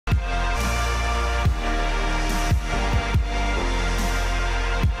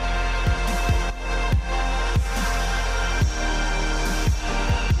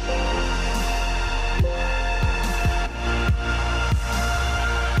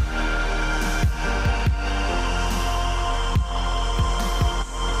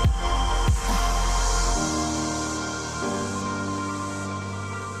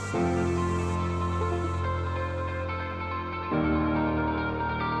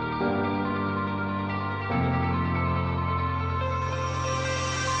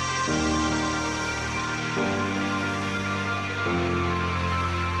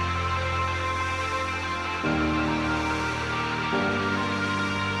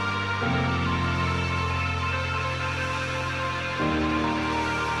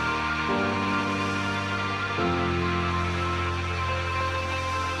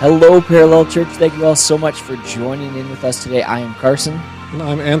Hello, Parallel Church. Thank you all so much for joining in with us today. I am Carson. And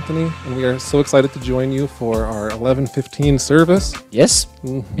I'm Anthony, and we are so excited to join you for our 11:15 service. Yes?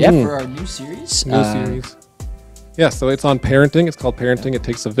 Mm-hmm. Yeah, for our new series. Series. Yeah, so it's on parenting. It's called Parenting It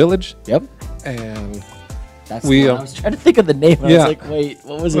Takes a Village. Yep. And that's the one. I was trying to think of the name. I was like, wait,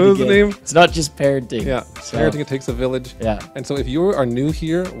 what was it again? What was the name? It's not just parenting. Yeah, so. Parenting It Takes a Village. Yeah. And so if you are new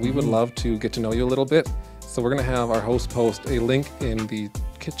here, we would love to get to know you a little bit. So we're going to have our host post a link in the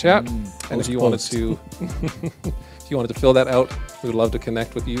chat. And if you wanted to if you wanted to fill that out, we would love to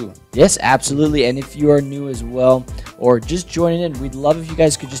connect with you. Yes, absolutely. And if you are new as well, or just joining in, we'd love if you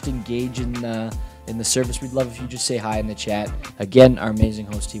guys could just engage in the service. We'd love if you just say hi in the chat. Again, our amazing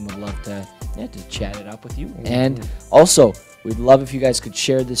host team would love to chat it up with you. And also, we'd love if you guys could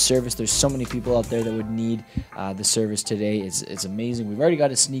share this service. There's so many people out there that would need the service today. It's amazing. We've already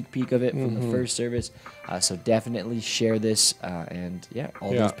got a sneak peek of it from the first service. So definitely share this. And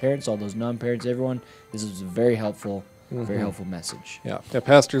all those parents, all those non-parents, everyone, this is a very helpful message. Yeah,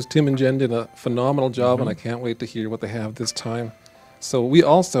 Pastors Tim and Jen did a phenomenal job, and I can't wait to hear what they have this time. So we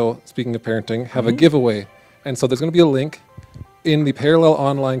also, speaking of parenting, have a giveaway. And so there's going to be a link in the Parallel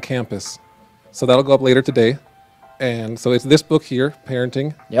Online Campus. So that'll go up later today. And so it's this book here,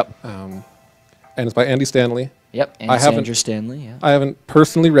 Parenting. Yep. And it's by Andy Stanley. Yep, and Sandra Stanley, yeah. I haven't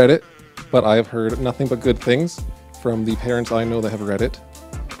personally read it, but I have heard nothing but good things from the parents I know that have read it.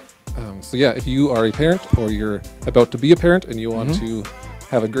 So yeah, if you are a parent or you're about to be a parent and you want to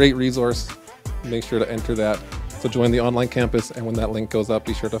have a great resource, make sure to enter that. So join the online campus, and when that link goes up,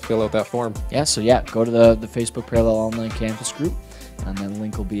 be sure to fill out that form. Yeah, so go to the Facebook Parallel Online Campus group, and then the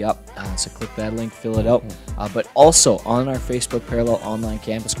link will be up. So click that link, fill it out. But also on our Facebook Parallel Online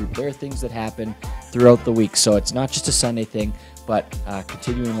Campus group, there are things that happen throughout the week. So it's not just a Sunday thing, but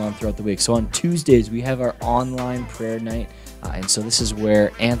continuing on throughout the week. So on Tuesdays, we have our online prayer night. And so this is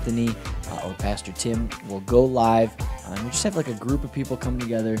where Anthony or Pastor Tim will go live. And we just have like a group of people come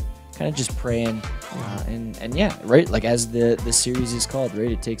together, kind of just praying. Like as the series is called,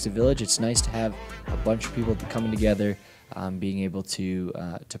 right? It Takes a Village. It's nice to have a bunch of people coming together, being able to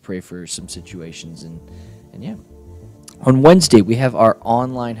pray for some situations. And on Wednesday, we have our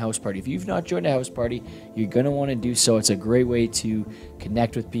online house party. If you've not joined a house party, you're going to want to do so. It's a great way to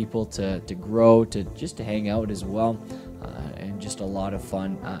connect with people, to grow, to hang out as well. And just a lot of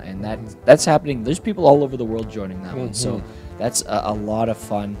fun, and that's happening. There's people all over the world joining that one, so that's a lot of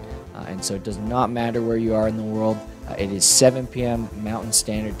fun. And so it does not matter where you are in the world. It is 7 p.m. Mountain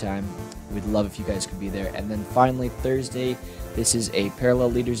Standard Time. We'd love if you guys could be there. And then finally, Thursday, this is a Parallel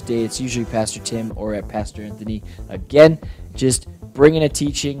Leaders Day. It's usually Pastor Tim or at Pastor Anthony. Again, just bringing a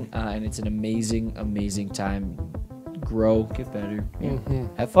teaching, and it's an amazing, amazing time. Grow, get better,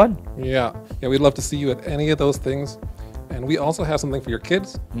 have fun. Yeah, we'd love to see you at any of those things. And we also have something for your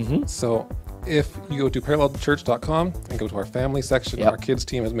kids. So if you go to parallelchurch.com and go to our family section, our kids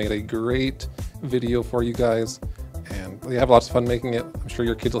team has made a great video for you guys. And they have lots of fun making it. I'm sure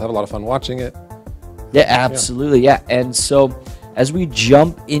your kids will have a lot of fun watching it. Yeah, absolutely. Yeah. And so as we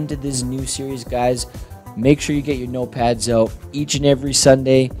jump into this new series, guys, make sure you get your notepads out. Each and every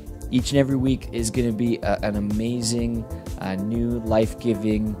Sunday, each and every week is going to be an amazing, new,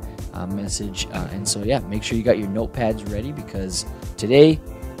 life-giving message. And so, make sure you got your notepads ready, because today,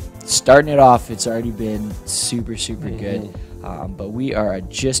 starting it off, it's already been super, super good. But we are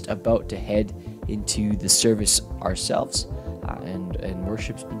just about to head into the service ourselves. And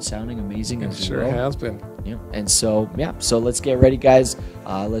worship's been sounding amazing. It sure has been. Yeah. And so, so let's get ready, guys.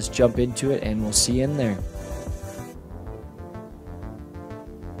 Let's jump into it, and we'll see you in there.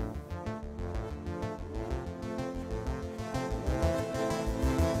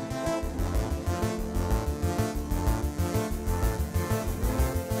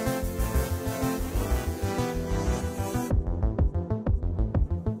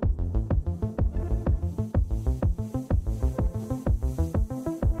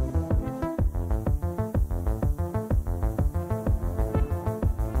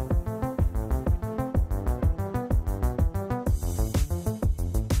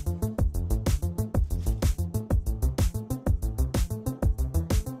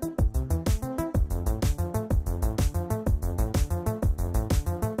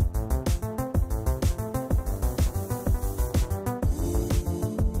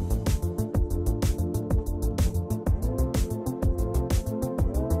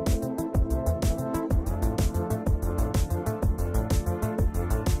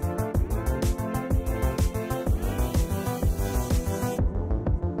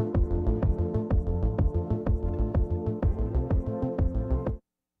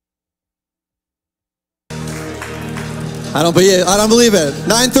 I don't believe it.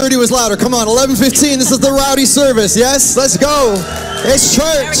 9:30 was louder. Come on, 11:15. This is the rowdy service. Yes, let's go. It's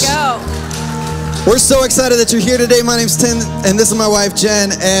church. There we go. We're so excited that you're here today. My name's Tim, and this is my wife,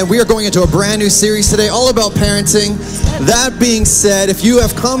 Jen, and we are going into a brand new series today, all about parenting. That being said, if you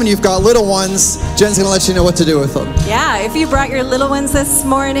have come and you've got little ones, Jen's going to let you know what to do with them. Yeah, if you brought your little ones this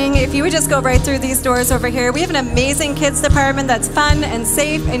morning, if you would just go right through these doors over here, we have an amazing kids department that's fun and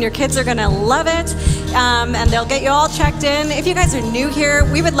safe, and your kids are going to love it, and they'll get you all checked in. If you guys are new here,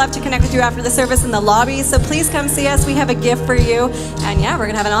 we would love to connect with you after the service in the lobby, so please come see us. We have a gift for you, and yeah, we're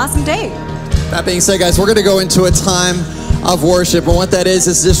going to have an awesome day. That being said, guys, we're going to go into a time of worship, and what that is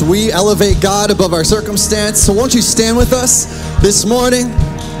just we elevate God above our circumstance. So won't you stand with us this morning?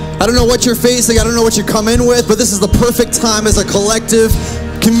 I don't know what you're facing, I don't know what you come in with, but this is the perfect time as a collective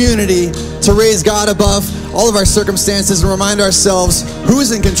community to raise God above all of our circumstances and remind ourselves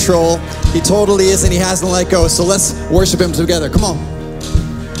who's in control. He totally is, and he hasn't let go. So let's worship him together. Come on.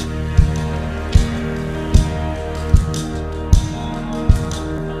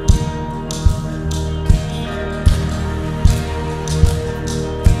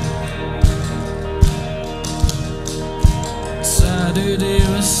 Saturday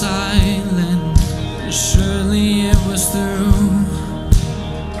was silent, surely it was through.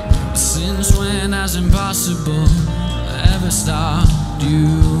 Since when has impossible ever stopped you?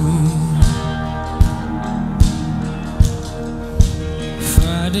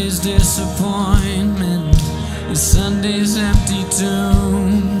 Friday's disappointment, Sunday's empty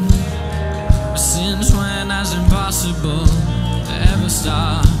tomb. Since when has impossible ever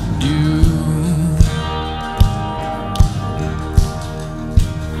stopped you?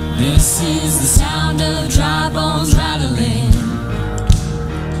 This is the sound of dry bones rattling.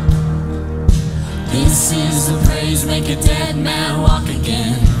 This is the praise, make a dead man walk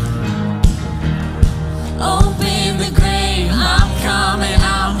again. Open the grave, I'm coming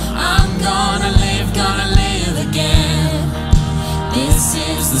out. I'm gonna live again. This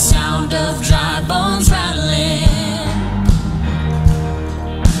is the sound of dry bones rattling.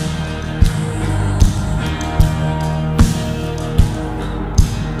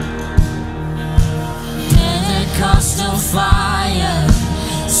 Pentecostal fire,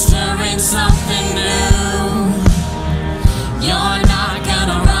 stirring something new. You're not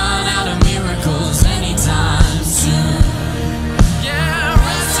gonna run out of miracles anytime soon. Yeah,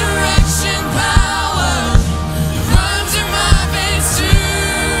 resurrection power runs in my veins too.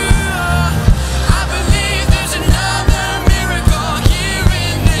 I believe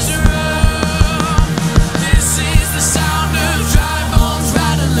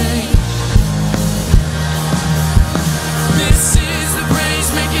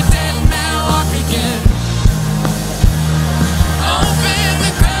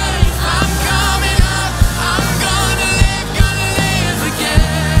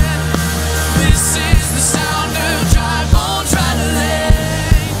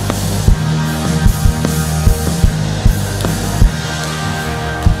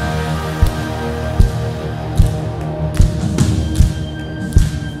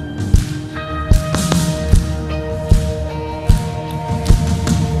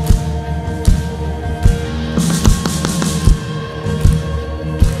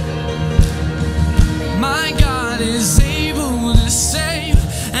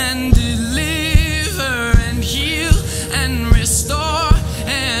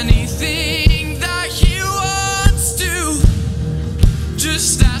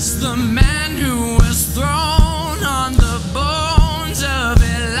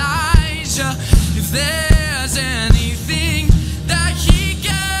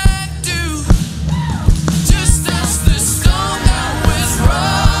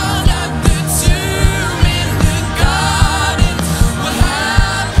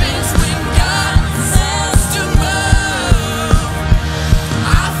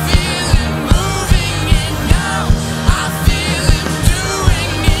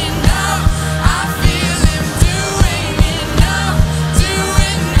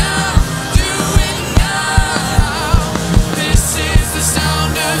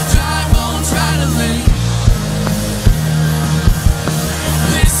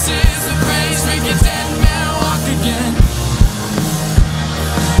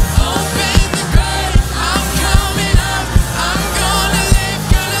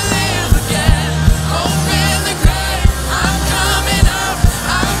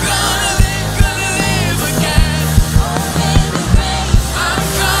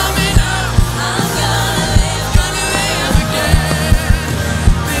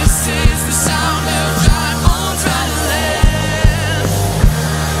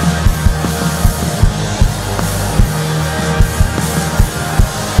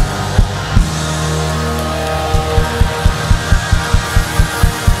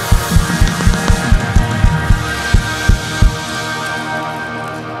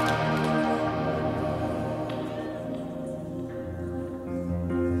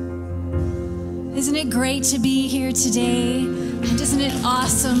great to be here today. And isn't it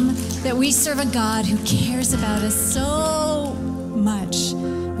awesome that we serve a God who cares about us so much?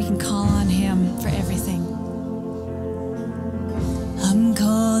 We can call on him for everything. I'm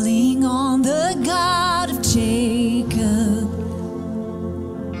calling on the God of Jacob,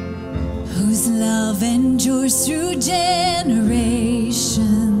 whose love endures through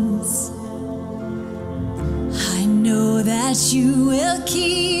generations. I know that you will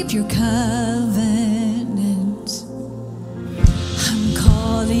keep your covenant. I'm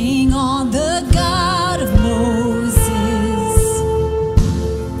calling on the God of Moses,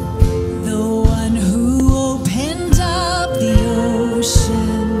 the one who opened up the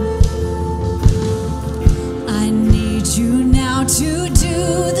ocean. I need you now to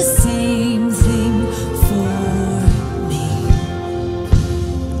do the same thing for me,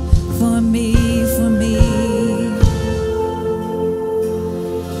 for me, for me.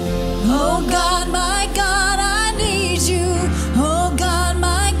 Oh God, my God, I need you. Oh God,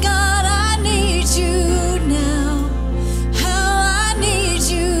 my God, I need you now. How I need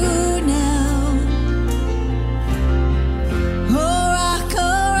you now. Oh rock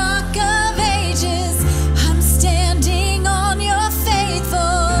of ages, I'm standing on your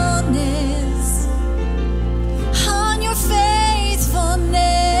faithfulness, on your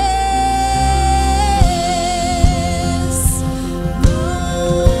faithfulness.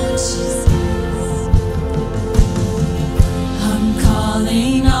 Oh Jesus, I'm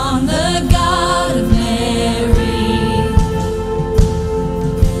calling on the God of Mary,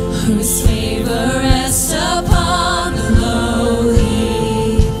 whose favor rests upon the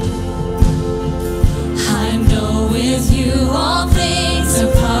lowly. I know with you all things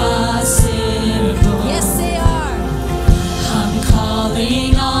are possible. Yes, they are. I'm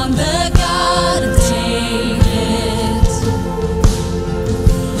calling on the God of David,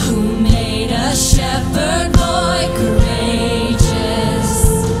 who made a shepherd boy courageous.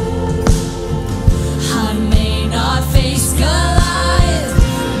 I may not face Goliath,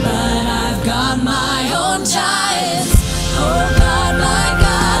 but I've got my own giants. Oh God, my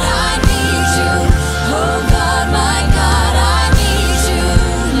God, I need you. Oh God, my God, I need you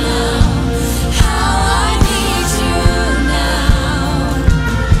now. How I need you now.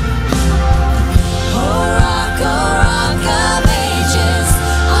 Oh rock of ages,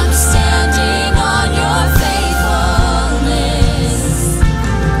 I'm standing on your faithfulness,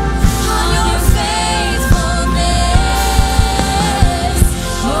 on your faithfulness.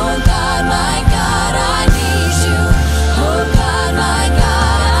 Oh God, my God, I need you. Oh God, my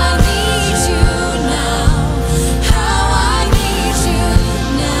God, I need you now. How I need you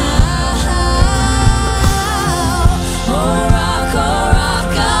now. Oh rock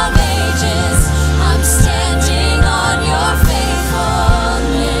of ages, I'm standing on your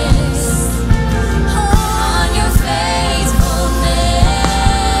faithfulness, on your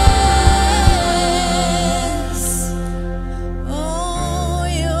faithfulness. Oh,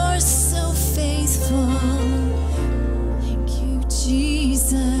 you're so faithful. Thank you,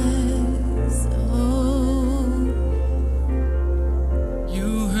 Jesus. Oh.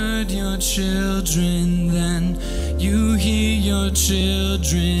 You heard your children then, you hear your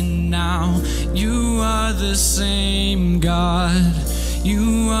children now. You are the same God,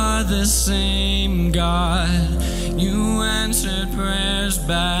 you are the same God. You answered prayers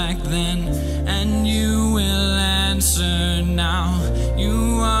back then, and you will answer now.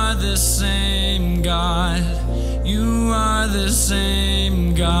 You are the same God, you are the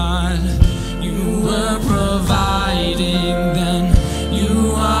same God. You were providing then,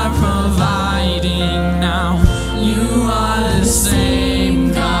 you are providing now. You are the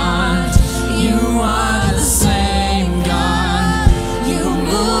same God, you are the same God. You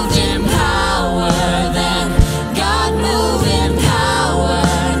moved in power then, God move in power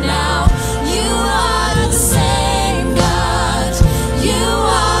now. You are the same God, you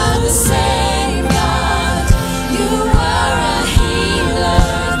are the same God. You were a healer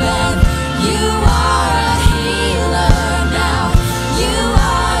then, you are a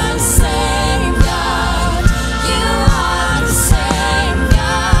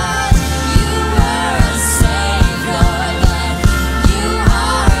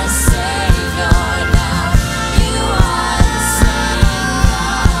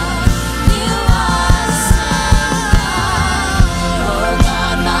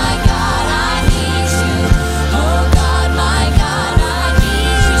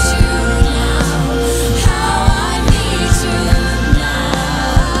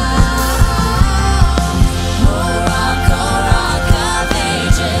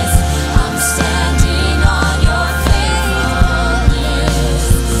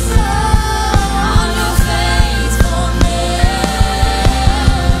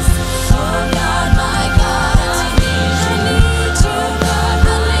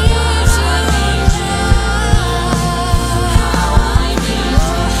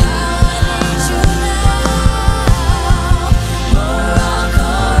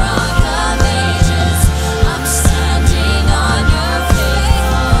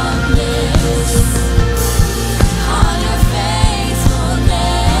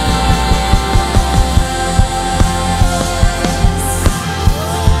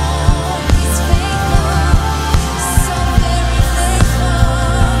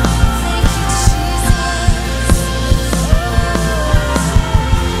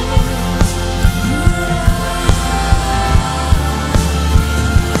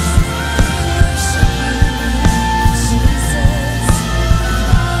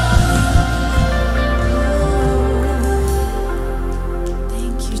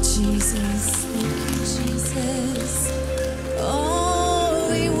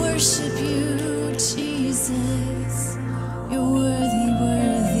we worship you, Jesus. You're worthy,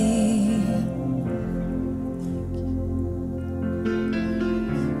 worthy.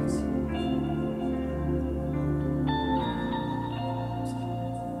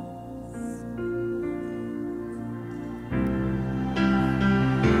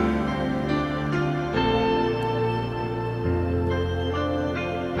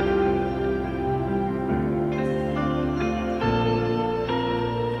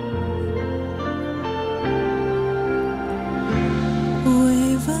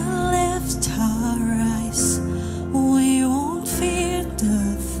 We will lift our eyes, we won't fear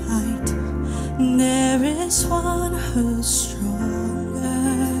the fight. There is one who's stronger.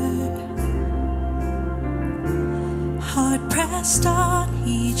 Hard pressed on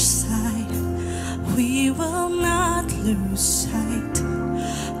each side, we will not lose sight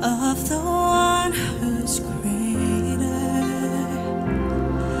of the one who's greater.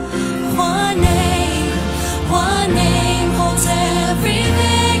 One name holds every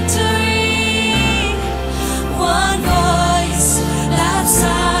victory. One voice that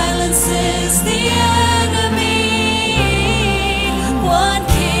silences the enemy. One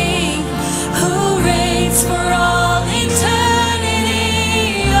King who reigns for all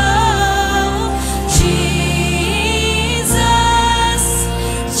eternity. Oh, Jesus,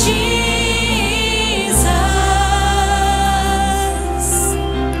 Jesus.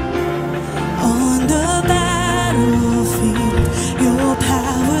 On the battlefield, your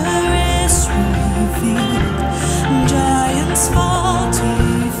power is revealed. Giants fall defeated.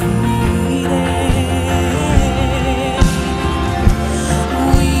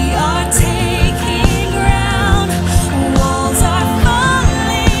 We are taking ground. Walls are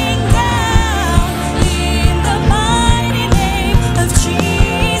falling down in the mighty name of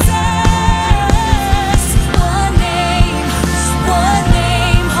Jesus. One name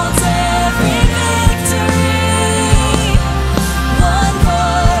holds every victory. One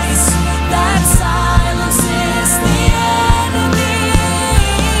voice that silences the enemy.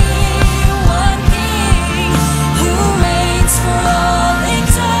 One King who reigns for all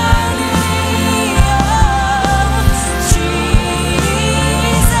eternity. Oh,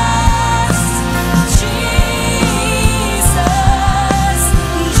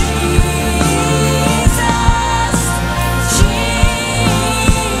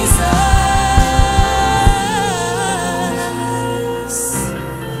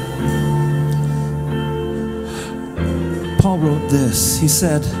 Paul wrote this. He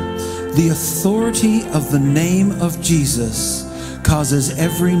said, "The authority of the name of Jesus causes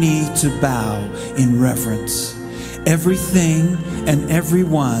every knee to bow in reverence. Everything and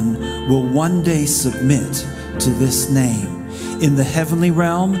everyone will one day submit to this name, in the heavenly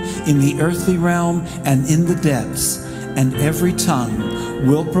realm, in the earthly realm, and in the depths. And every tongue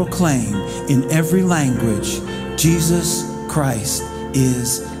will proclaim in every language, Jesus Christ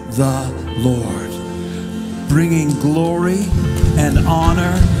is the Lord." Bringing glory and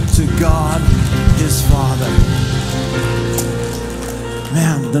honor to God, his Father.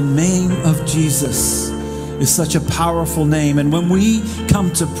 Man, the name of Jesus is such a powerful name. And when we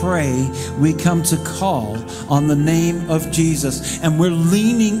come to pray, we come to call on the name of Jesus. And we're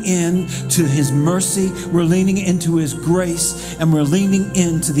leaning into his mercy, we're leaning into his grace, and we're leaning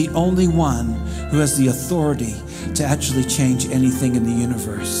into the only one who has the authority to actually change anything in the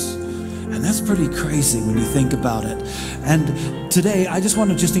universe. And that's pretty crazy when you think about it. And today, I just want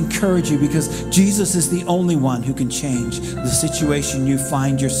to just encourage you, because Jesus is the only one who can change the situation you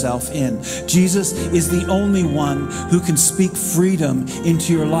find yourself in. Jesus is the only one who can speak freedom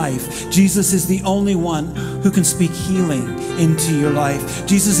into your life. Jesus is the only one who can speak healing into your life.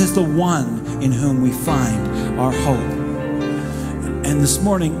 Jesus is the one in whom we find our hope. And this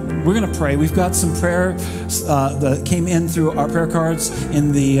morning, we're going to pray. We've got some prayer that came in through our prayer cards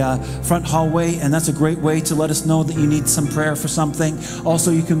in the front hallway, and that's a great way to let us know that you need some prayer for something. Also,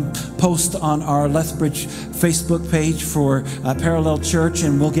 you can post on our Lethbridge Facebook page for Parallel Church,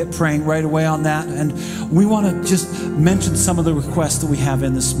 and we'll get praying right away on that. And we want to just mention some of the requests that we have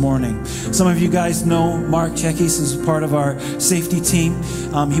in this morning. Some of you guys know Mark Chekis is part of our safety team.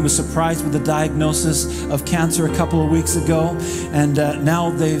 He was surprised with the diagnosis of cancer a couple of weeks ago, and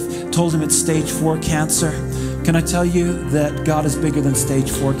now they've told him it's stage 4 cancer. Can I tell you that God is bigger than stage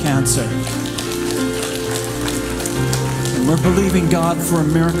 4 cancer? And we're believing God for a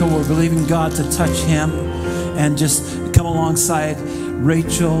miracle. We're believing God to touch him and just come alongside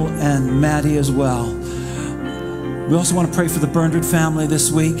Rachel and Maddie as well. We also want to pray for the Bernard family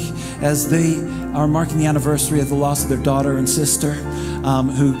this week as they are marking the anniversary of the loss of their daughter and sister.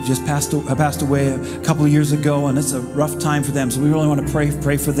 who just passed away a couple of years ago, and it's a rough time for them. So we really want to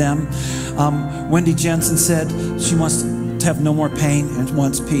pray for them. Wendy Jensen said she wants to have no more pain and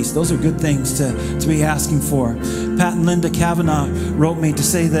wants peace. Those are good things to be asking for. Pat and Linda Kavanaugh wrote me to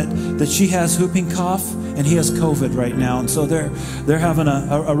say that she has whooping cough and he has COVID right now, and so they're having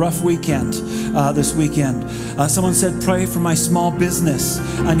a rough weekend this weekend. Someone said, pray for my small business.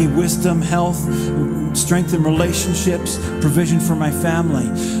 I need wisdom, health, strength in relationships, provision for my family.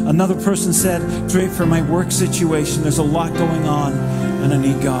 Another person said, pray for my work situation. There's a lot going on, and I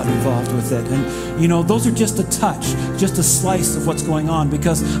need God involved with it. And you know, those are just a touch, just a slice of what's going on,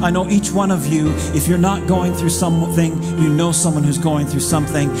 because I know each one of you, if you're not going through something, you know someone who's going through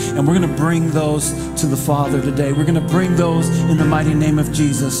something, and we're going to bring those to the Father today. We're going to bring those in the mighty name of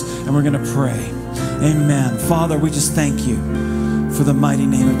Jesus, and we're going to pray. Amen. Father, we just thank you for the mighty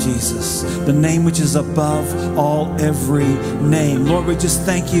name of Jesus, the name which is above every name. Lord, we just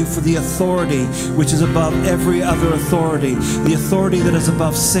thank you for the authority which is above every other authority, the authority that is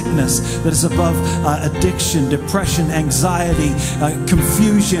above sickness, that is above addiction, depression, anxiety,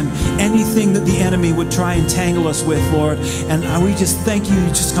 confusion, anything that the enemy would try and tangle us with, Lord. And we just thank you. You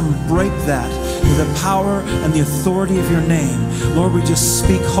just come break that with the power and the authority of your name. Lord, we just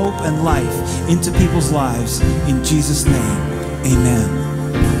speak hope and life into people's lives in Jesus' name. Amen.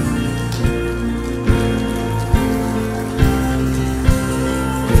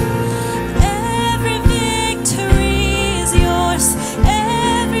 Every victory is yours.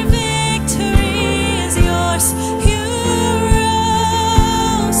 Every victory is yours. You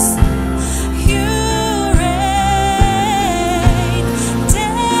rose. You reign.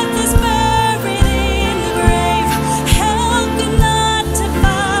 Death is buried in the grave. Hell could not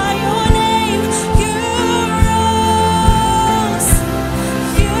defy your name. You rose.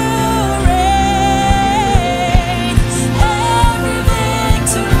 You reign. Every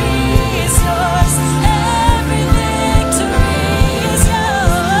victory is yours. Every victory is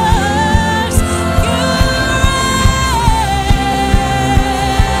yours. You reign.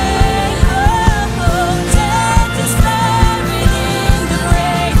 Oh, death is buried in the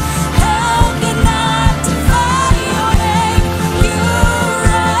grave. Hell could not defy your name. You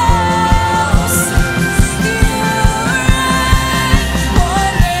rose. You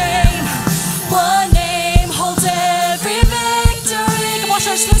reign. One name holds every victory. Come on,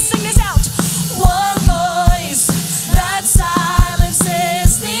 church, let's sing this out. One voice that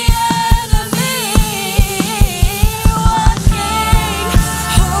silences the enemy. One King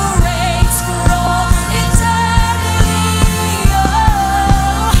who reigns for all eternity.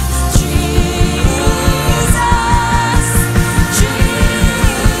 Oh, Jesus,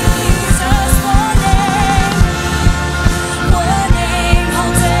 Jesus, one name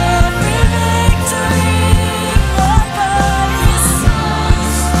holds every victory. One voice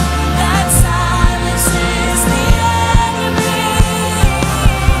that silences the enemy.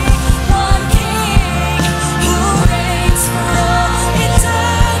 One King who reigns for all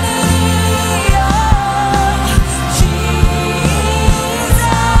eternity. Oh,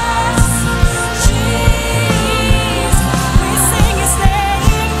 Jesus, Jesus, we sing His name.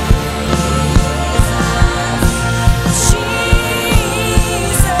 Jesus.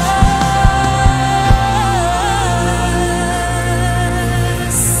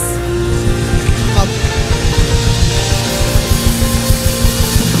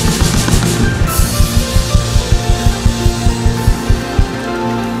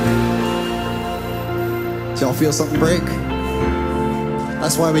 Do y'all feel something break?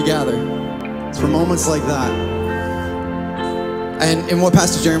 That's why we gather. It's for moments like that. And in what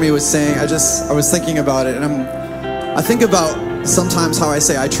Pastor Jeremy was saying, I was thinking about it, and I think about sometimes how I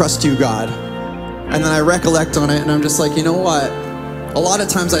say, I trust you, God. And then I recollect on it, and I'm just like, you know what? A lot of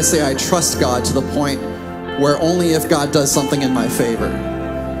times I say I trust God to the point where only if God does something in my favor.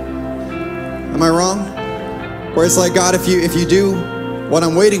 Am I wrong? Where it's like, God, if you do what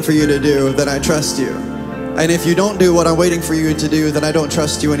I'm waiting for you to do, then I trust you. And if you don't do what I'm waiting for you to do, then I don't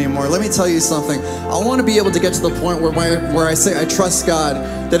trust you anymore. Let me tell you something. I want to be able to get to the point where I say I trust God,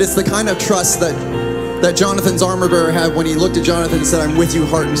 that it's the kind of trust that Jonathan's armor bearer had when he looked at Jonathan and said, I'm with you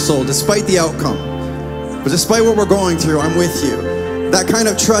heart and soul, despite the outcome. But despite what we're going through, I'm with you. That kind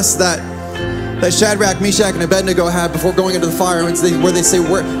of trust that Shadrach, Meshach, and Abednego had before going into the fire, where they say,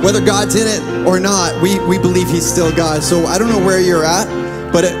 whether God's in it or not, we believe He's still God. So I don't know where you're at,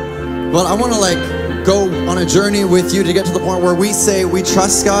 but I want to go on a journey with you to get to the point where we say we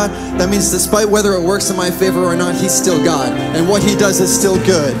trust God. That means despite whether it works in my favor or not, He's still God. And what He does is still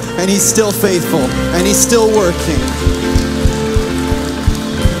good. And He's still faithful. And He's still working.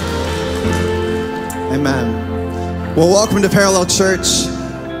 Amen. Well, welcome to Parallel Church.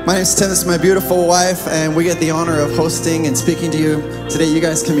 My name is Tim, this is my beautiful wife, and we get the honor of hosting and speaking to you today. You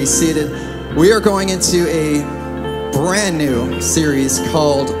guys can be seated. We are going into a brand new series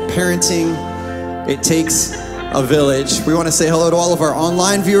called Parenting It Takes a Village. We want to say hello to all of our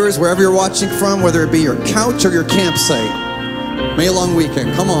online viewers, wherever you're watching from, whether it be your couch or your campsite. May long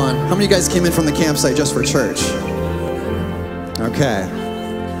weekend, come on. How many of you guys came in from the campsite just for church? Okay.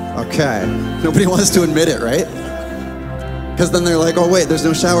 Nobody wants to admit it, right? Because then they're like, oh wait, there's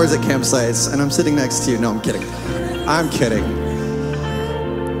no showers at campsites, and I'm sitting next to you. No, I'm kidding.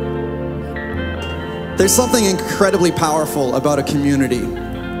 There's something incredibly powerful about a community.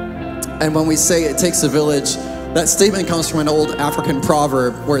 And when we say it takes a village, that statement comes from an old African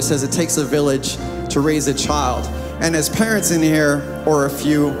proverb where it says it takes a village to raise a child. And as parents in here, or if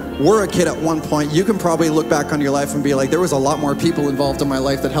you were a kid at one point, you can probably look back on your life and be like, there was a lot more people involved in my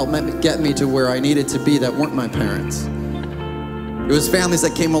life that helped get me to where I needed to be that weren't my parents. It was families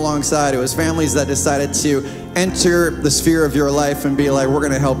that came alongside. It was families that decided to enter the sphere of your life and be like, we're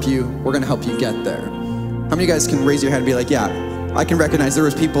gonna help you get there. How many of you guys can raise your hand and be like, yeah, I can recognize there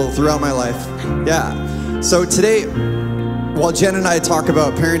was people throughout my life. Yeah. So today, while Jen and I talk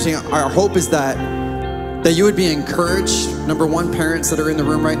about parenting, our hope is that you would be encouraged. Number one, parents that are in the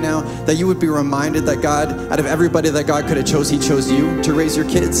room right now, that you would be reminded that God, out of everybody that God could have chose, he chose you to raise your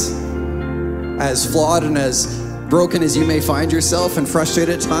kids. As flawed and as broken as you may find yourself and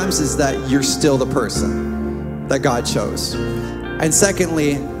frustrated at times, is that you're still the person that God chose. And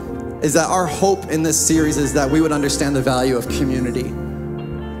secondly, is that our hope in this series is that we would understand the value of community.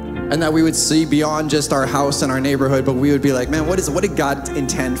 And that we would see beyond just our house and our neighborhood, but we would be like, man, what did God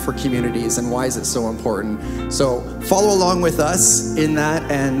intend for communities and why is it so important? So follow along with us in that.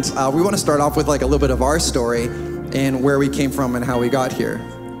 And we want to start off with like a little bit of our story and where we came from and how we got here.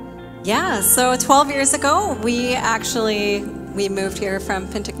 Yeah, so 12 years ago, we moved here from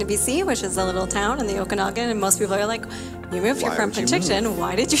Penticton, BC, which is a little town in the Okanagan, and most people are like, you moved here from Penticton,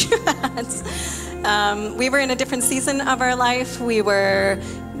 why did you do that? We were in a different season of our life. We were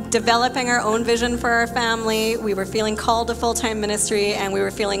developing our own vision for our family. We were feeling called to full-time ministry, and we were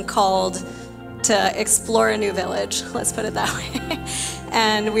feeling called to explore a new village, let's put it that way.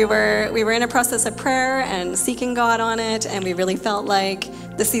 And we were in a process of prayer and seeking God on it, and we really felt like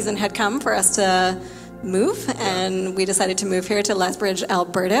the season had come for us to move, and we decided to move here to Lethbridge,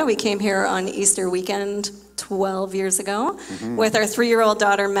 Alberta. We came here on Easter weekend 12 years ago with our 3-year-old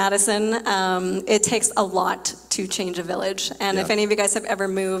daughter, Madison. It takes a lot to change a village, and if any of you guys have ever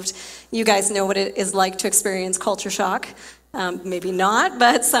moved, you guys know what it is like to experience culture shock. Maybe not,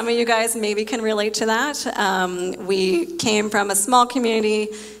 but some of you guys maybe can relate to that. We came from a small community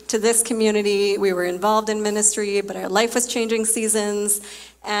to this community. We were involved in ministry, but our life was changing seasons,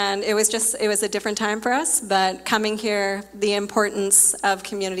 and it was a different time for us. But coming here, the importance of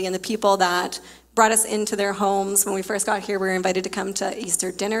community and the people that brought us into their homes. When we first got here, we were invited to come to Easter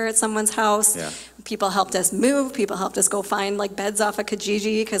dinner at someone's house. Yeah. People helped us move. People helped us go find like beds off of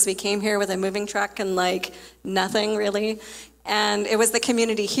Kijiji, because we came here with a moving truck and like nothing really. And it was the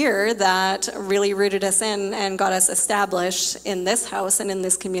community here that really rooted us in and got us established in this house and in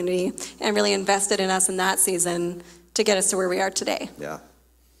this community, and really invested in us in that season to get us to where we are today. Yeah.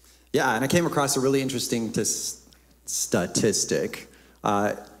 Yeah, and I came across a really interesting statistic.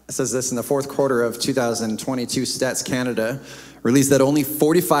 It says this: in the fourth quarter of 2022, Stats Canada released that only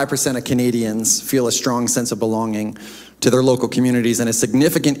 45% of Canadians feel a strong sense of belonging to their local communities, and a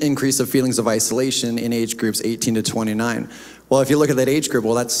significant increase of feelings of isolation in age groups 18 to 29. Well, if you look at that age group,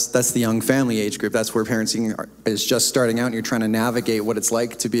 well, that's the young family age group. That's where parenting is just starting out, and you're trying to navigate what it's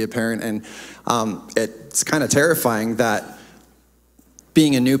like to be a parent. And it's kind of terrifying that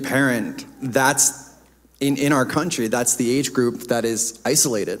being a new parent, that's in our country, that's the age group that is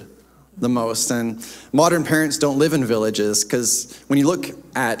isolated the most. And modern parents don't live in villages, because when you look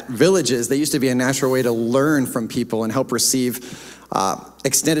at villages, they used to be a natural way to learn from people and help receive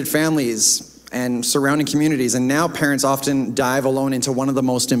extended families and surrounding communities. And now parents often dive alone into one of the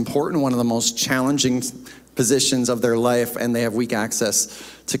most important, one of the most challenging positions of their life, and they have weak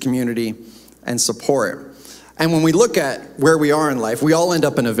access to community and support. And when we look at where we are in life, we all end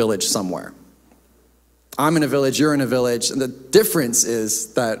up in a village somewhere. I'm in a village, you're in a village, and the difference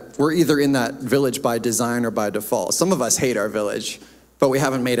is that we're either in that village by design or by default. Some of us hate our village, but we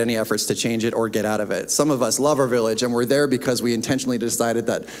haven't made any efforts to change it or get out of it. Some of us love our village, and we're there because we intentionally decided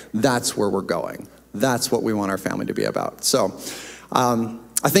that that's where we're going. That's what we want our family to be about. So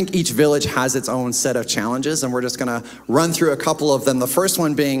I think each village has its own set of challenges, and we're just gonna run through a couple of them. The first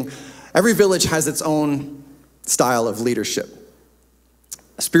one being, every village has its own style of leadership.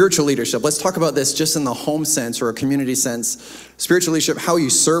 spiritual leadership. Let's talk about this just in the home sense or a community sense. Spiritual leadership, how you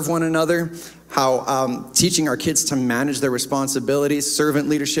serve one another, how teaching our kids to manage their responsibilities, servant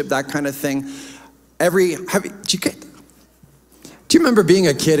leadership, that kind of thing. Do you remember being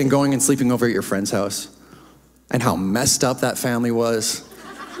a kid and going and sleeping over at your friend's house? And how messed up that family was?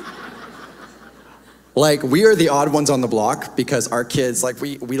 Like, we are the odd ones on the block because our kids, like,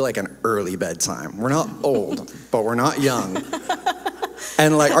 we like an early bedtime. We're not old, but we're not young.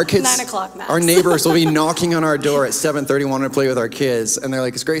 And like our kids, 9 o'clock max. Our neighbors will be knocking on our door at 7:30 wanting to play with our kids. And they're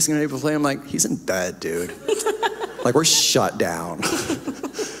like, is Gracie gonna be able to play? I'm like, he's in bed, dude. Like, we're shut down.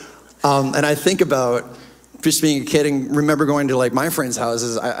 And I think about just being a kid and remember going to like my friends'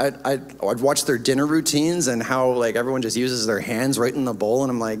 houses. I'd watch their dinner routines and how like everyone just uses their hands right in the bowl.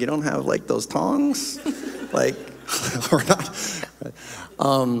 And I'm like, you don't have like those tongs? Like, or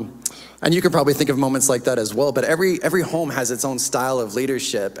not. And you could probably think of moments like that as well, but every home has its own style of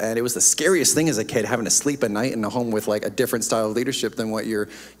leadership, and it was the scariest thing as a kid, having to sleep at night in a home with like a different style of leadership than what you're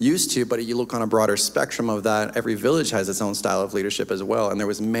used to. But you look on a broader spectrum of that, every village has its own style of leadership as well, and there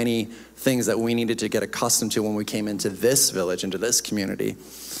was many things that we needed to get accustomed to when we came into this village, into this community.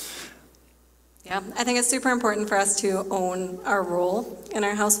 Yeah, I think it's super important for us to own our role in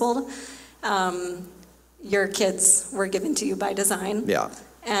our household. Your kids were given to you by design. Yeah.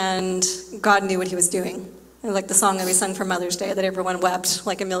 And God knew what he was doing. Like the song that we sung for Mother's Day that everyone wept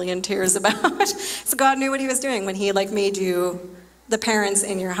like a million tears about. So God knew what he was doing when he like made you the parents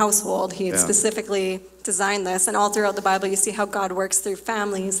in your household. He had specifically designed this. And all throughout the Bible, you see how God works through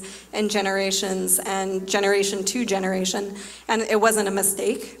families and generations and generation to generation. And it wasn't a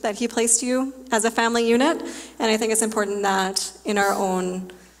mistake that he placed you as a family unit. And I think it's important that in our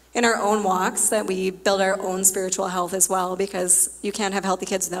own walks that we build our own spiritual health as well, because you can't have healthy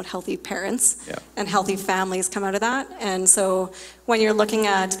kids without healthy parents, and healthy families come out of that. And so when you're looking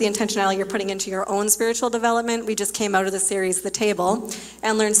at the intentionality you're putting into your own spiritual development, we just came out of the series The Table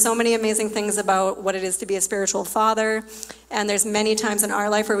and learned so many amazing things about what it is to be a spiritual father. And there's many times in our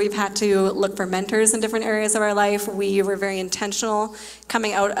life where we've had to look for mentors in different areas of our life. We were very intentional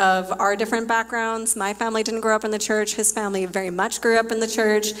coming out of our different backgrounds. My family didn't grow up in the church. His family very much grew up in the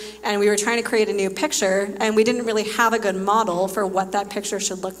church. And we were trying to create a new picture, and we didn't really have a good model for what that picture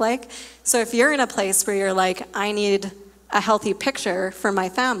should look like. So if you're in a place where you're like, I need a healthy picture for my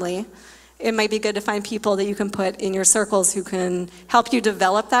family, it might be good to find people that you can put in your circles who can help you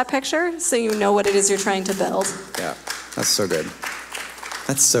develop that picture so you know what it is you're trying to build. Yeah, that's so good.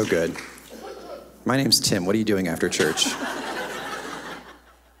 That's so good. My name's Tim. What are you doing after church?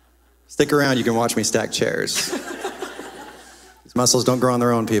 Stick around. You can watch me stack chairs. These muscles don't grow on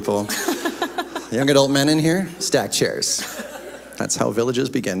their own, people. Young adult men in here, stack chairs. That's how villages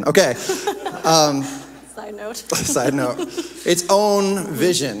begin. Okay. Side note. Side note. Its own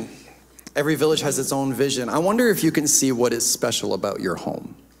vision. Every village has its own vision. I wonder if you can see what is special about your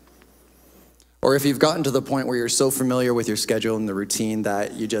home. Or if you've gotten to the point where you're so familiar with your schedule and the routine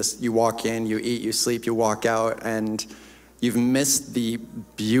that you walk in, you eat, you sleep, you walk out, and you've missed the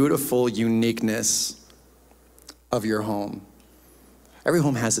beautiful uniqueness of your home. Every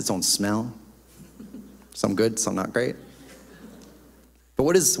home has its own smell. Some good, some not great. But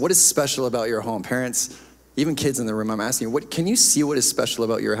what is special about your home? Parents, even kids in the room, I'm asking you, can you see what is special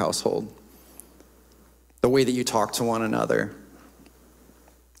about your household? The way that you talk to one another.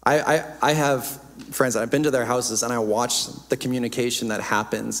 I have friends, I've been to their houses and I watch the communication that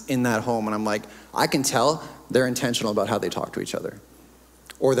happens in that home, and I'm like, I can tell they're intentional about how they talk to each other,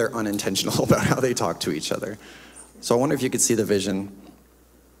 or they're unintentional about how they talk to each other. So I wonder if you could see the vision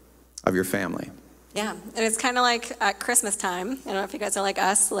of your family. Yeah, and it's kind of like at Christmas time. I don't know if you guys are like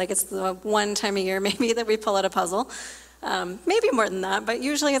us, like it's the one time a year maybe that we pull out a puzzle. Maybe more than that, but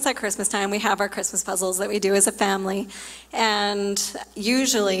usually it's at Christmas time. We have our Christmas puzzles that we do as a family. And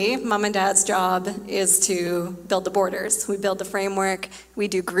usually Mom and Dad's job is to build the borders. We build the framework. We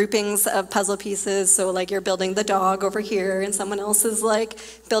do groupings of puzzle pieces. So like you're building the dog over here and someone else is like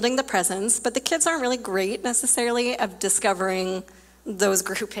building the presents. But the kids aren't really great necessarily of discovering those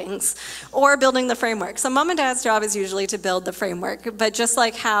groupings or building the framework. So Mom and Dad's job is usually to build the framework. But just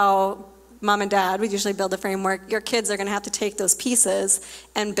like how Mom and Dad would usually build the framework, your kids are going to have to take those pieces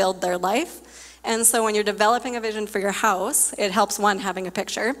and build their life. And so when you're developing a vision for your house, it helps, one, having a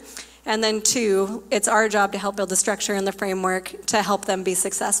picture, and then two, it's our job to help build the structure and the framework to help them be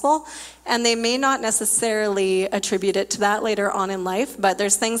successful. And they may not necessarily attribute it to that later on in life, but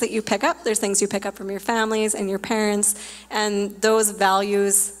there's things that you pick up. There's things you pick up from your families and your parents, and those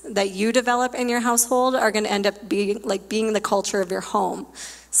values that you develop in your household are going to end up being the culture of your home.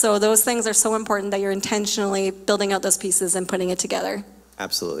 So those things are so important that you're intentionally building out those pieces and putting it together.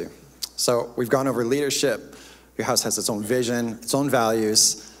 Absolutely. So we've gone over leadership. Your house has its own vision, its own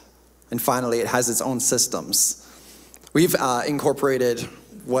values, and finally, it has its own systems. We've incorporated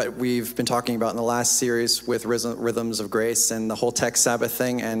what we've been talking about in the last series with Rhythms of Grace and the whole tech Sabbath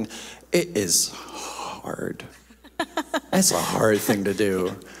thing, and it is hard. It's a hard thing to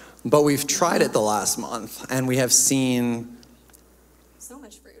do. But we've tried it the last month, and we have seen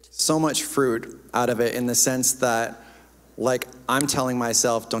so much fruit out of it, in the sense that, like, I'm telling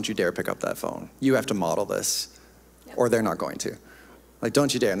myself, don't you dare pick up that phone. You have to model this, or they're not going to. Like,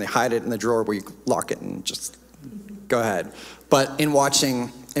 don't you dare. And they hide it in the drawer where you lock it and just go ahead. But in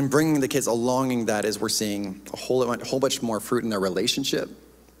watching and bringing the kids along that, is we're seeing a whole bunch more fruit in their relationship,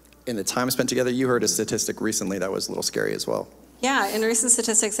 in the time spent together. You heard a statistic recently that was a little scary as well. Yeah, in recent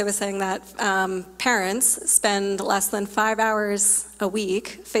statistics, it was saying that parents spend less than 5 hours a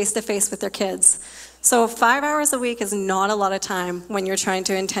week face-to-face with their kids. So 5 hours a week is not a lot of time when you're trying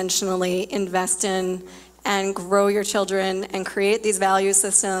to intentionally invest in and grow your children and create these value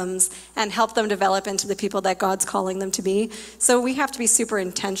systems and help them develop into the people that God's calling them to be. So we have to be super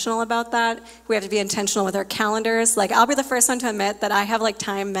intentional about that. We have to be intentional with our calendars. Like, I'll be the first one to admit that I have like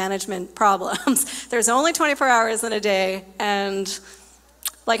time management problems. There's only 24 hours in a day, and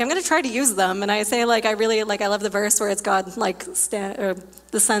like, I'm gonna try to use them. And I say, like, I love the verse where it's God, like,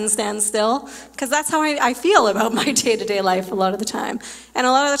 the sun stands still, because that's how I feel about my day-to-day life a lot of the time. And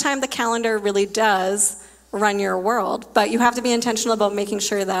a lot of the time, the calendar really does run your world, but you have to be intentional about making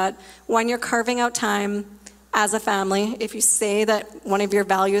sure that when you're carving out time as a family, if you say that one of your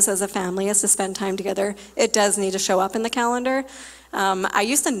values as a family is to spend time together, it does need to show up in the calendar. I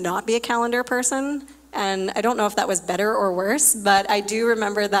used to not be a calendar person, and I don't know if that was better or worse, but I do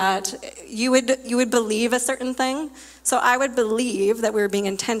remember that you would believe a certain thing. So I would believe that we were being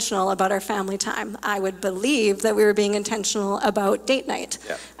intentional about our family time. I would believe that we were being intentional about date night.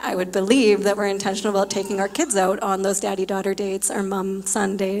 Yeah. I would believe that we're intentional about taking our kids out on those daddy-daughter dates or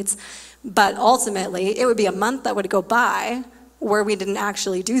mom-son dates. But ultimately, it would be a month that would go by where we didn't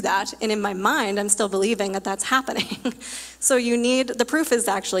actually do that. And in my mind, I'm still believing that that's happening. So the proof is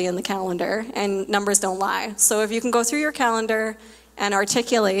actually in the calendar, and numbers don't lie. So if you can go through your calendar and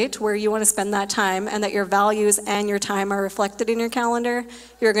articulate where you want to spend that time, and that your values and your time are reflected in your calendar,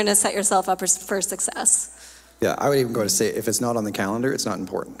 you're going to set yourself up for success. Yeah, I would even go to say, if it's not on the calendar, it's not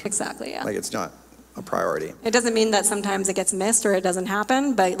important. Exactly, yeah. Like, it's not a priority. It doesn't mean that sometimes it gets missed or it doesn't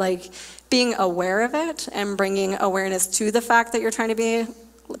happen, but like, being aware of it and bringing awareness to the fact that you're trying to be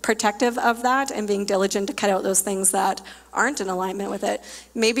protective of that, and being diligent to cut out those things that aren't in alignment with it.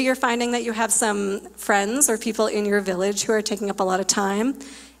 Maybe you're finding that you have some friends or people in your village who are taking up a lot of time.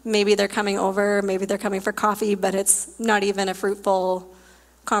 Maybe they're coming over, maybe they're coming for coffee, but it's not even a fruitful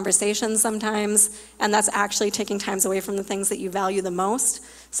conversation sometimes, and that's actually taking times away from the things that you value the most.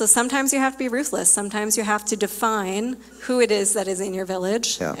 So sometimes you have to be ruthless. Sometimes you have to define who it is that is in your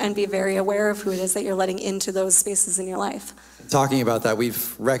village, and be very aware of who it is that you're letting into those spaces in your life. Talking about that,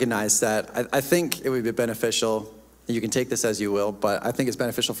 we've recognized that I think it would be beneficial, you can take this as you will, but I think it's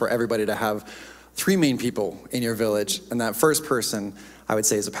beneficial for everybody to have 3 main people in your village, and that first person, I would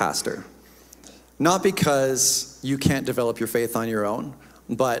say, is a pastor. Not because you can't develop your faith on your own,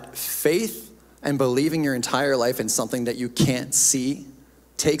 but faith and believing your entire life in something that you can't see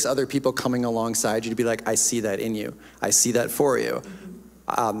takes other people coming alongside you to be like, I see that in you. I see that for you.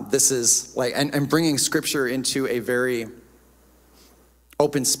 This is like, and bringing scripture into a very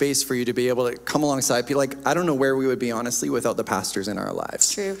open space for you to be able to come alongside people. Like, I don't know where we would be, honestly, without the pastors in our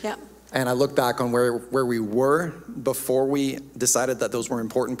lives. True, yeah. And I look back on where we were before we decided that those were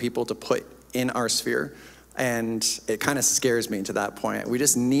important people to put in our sphere. And it kind of scares me to that point. We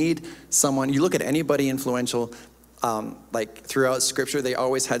just need someone. You look at anybody influential, like throughout scripture, they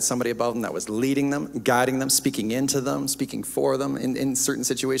always had somebody above them that was leading them, guiding them, speaking into them, speaking for them in certain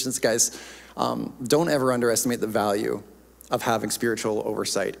situations. Guys, don't ever underestimate the value of having spiritual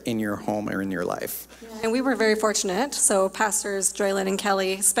oversight in your home or in your life. And we were very fortunate. So pastors Joylyn and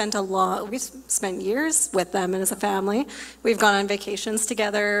Kelly we spent years with them and as a family. We've gone on vacations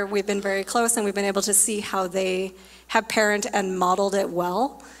together. We've been very close, and we've been able to see how they have parented and modeled it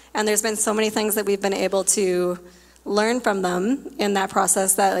well. And there's been so many things that we've been able to learn from them in that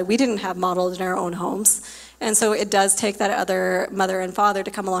process that we didn't have modeled in our own homes. And so it does take that other mother and father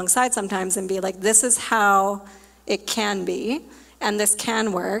to come alongside sometimes and be like, this is how it can be, and this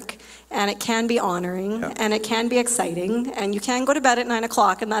can work, and it can be honoring, and it can be exciting, and you can go to bed at 9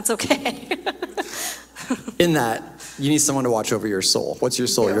 o'clock, and that's okay. In that, you need someone to watch over your soul. What's your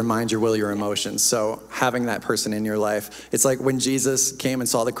soul? Your mind, your will, your emotions. So having that person in your life, it's like when Jesus came and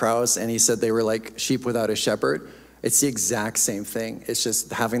saw the crowds and he said they were like sheep without a shepherd. It's the exact same thing. It's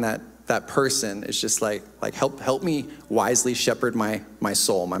just having that person is just like help me wisely shepherd my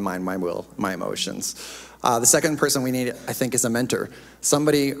soul, my mind, my will, my emotions. The second person we need, I think, is a mentor.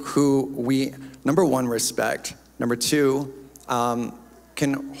 Somebody who we, number one, respect. Number two,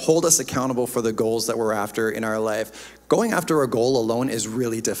 can hold us accountable for the goals that we're after in our life. Going after a goal alone is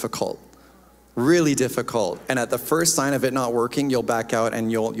really difficult. Really difficult. And at the first sign of it not working, you'll back out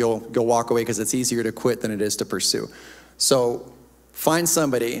and you'll walk away because it's easier to quit than it is to pursue. So find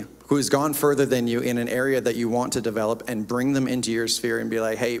somebody who's gone further than you in an area that you want to develop and bring them into your sphere and be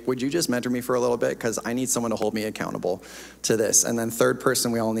like, hey, would you just mentor me for a little bit? Because I need someone to hold me accountable to this. And then third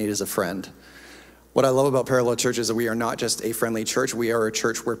person we all need is a friend. What I love about Parallel Church is that we are not just a friendly church, we are a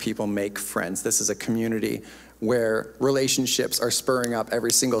church where people make friends. This is a community where relationships are spurring up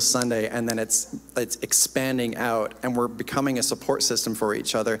every single Sunday, and then it's expanding out, and we're becoming a support system for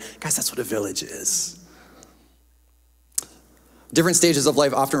each other. Guys, that's what a village is. Different stages of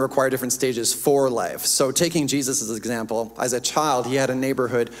life often require different stages for life. So taking Jesus as an example, as a child, he had a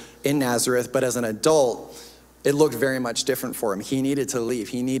neighborhood in Nazareth, but as an adult, it looked very much different for him. He needed to leave.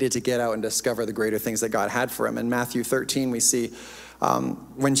 He needed to get out and discover the greater things that God had for him. In Matthew 13, we see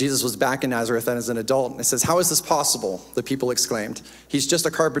when Jesus was back in Nazareth and as an adult, it says, how is this possible? The people exclaimed. He's just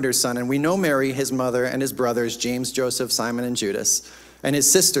a carpenter's son, and we know Mary, his mother, and his brothers, James, Joseph, Simon, and Judas, and his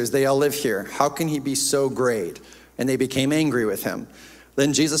sisters, they all live here. How can he be so great? And they became angry with him.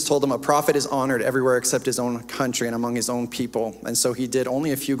 Then Jesus told them, a prophet is honored everywhere except his own country and among his own people. And so he did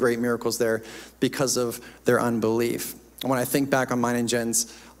only a few great miracles there because of their unbelief. And when I think back on mine and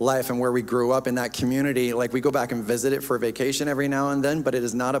Jen's life and where we grew up in that community, like we go back and visit it for vacation every now and then, but it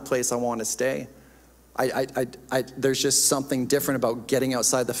is not a place I want to stay. There's just something different about getting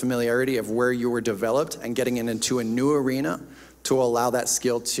outside the familiarity of where you were developed and getting into a new arena to allow that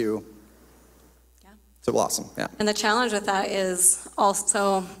skill to blossom. Yeah. And the challenge with that is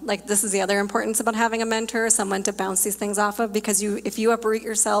also, like, this is the other importance about having a mentor, someone to bounce these things off of, because if you uproot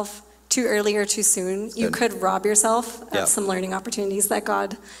yourself too early or too soon, you could rob yourself of some learning opportunities that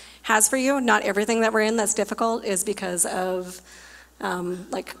God has for you. Not everything that we're in that's difficult is because of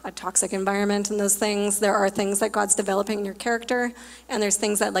like a toxic environment and those things. There are things that God's developing in your character, and there's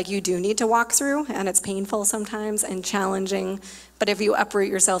things that like you do need to walk through, and it's painful sometimes and challenging. But if you uproot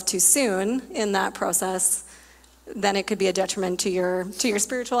yourself too soon in that process, then it could be a detriment to your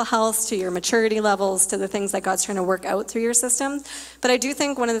spiritual health, to your maturity levels, to the things that God's trying to work out through your system. But I do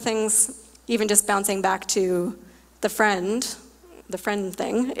think one of the things, even just bouncing back to the friend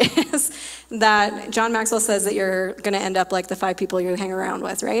thing, is that John Maxwell says that you're going to end up like the 5 people you hang around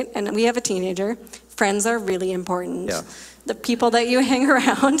with, right? And we have a teenager. Friends are really important. Yeah. The people that you hang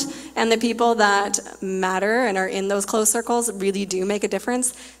around and the people that matter and are in those close circles really do make a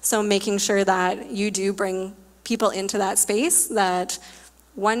difference. So making sure that you do bring people into that space, that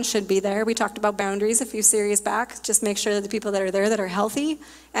one should be there. We talked about boundaries a few series back. Just make sure that the people that are there that are healthy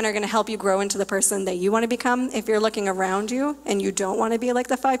and are going to help you grow into the person that you want to become. If you're looking around you and you don't want to be like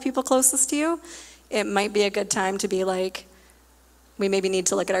the 5 people closest to you, it might be a good time to be like, we maybe need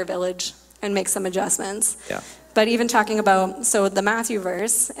to look at our village and make some adjustments. Yeah. But even talking about, so the Matthew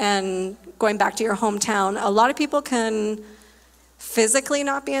verse and going back to your hometown, a lot of people can physically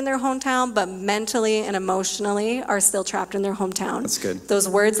not be in their hometown, but mentally and emotionally are still trapped in their hometown. That's good. Those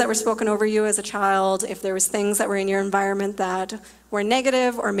words that were spoken over you as a child, if there was things that were in your environment that were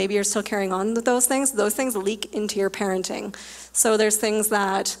negative, or maybe you're still carrying on with those things leak into your parenting. So there's things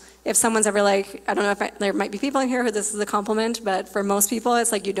that if someone's ever like, I don't know if there might be people in here who this is a compliment, but for most people,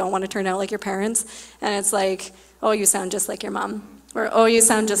 it's like you don't want to turn out like your parents. And it's like, oh, you sound just like your mom. Or, oh, you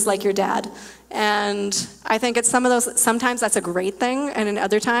sound just like your dad. And I think it's some of those, sometimes that's a great thing, and in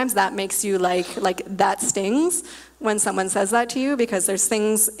other times that makes you like that stings when someone says that to you, because there's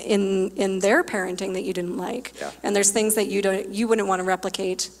things in their parenting that you didn't like. Yeah. And there's things that you wouldn't want to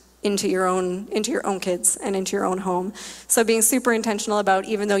replicate into your own kids and into your own home. So being super intentional about,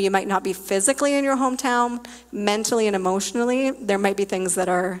 even though you might not be physically in your hometown, mentally and emotionally, there might be things that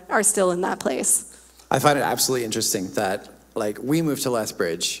are still in that place. I find it absolutely interesting that like we moved to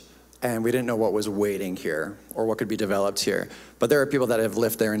Lethbridge and we didn't know what was waiting here or what could be developed here. But there are people that have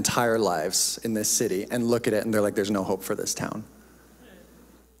lived their entire lives in this city and look at it and they're like, there's no hope for this town.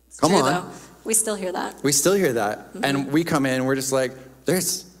 Come on. Though. We still hear that. We still hear that. Mm-hmm. And we come in and we're just like,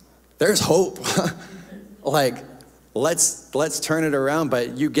 there's hope. Like, let's turn it around.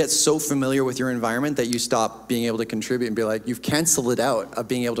 But you get so familiar with your environment that you stop being able to contribute and be like, you've canceled it out of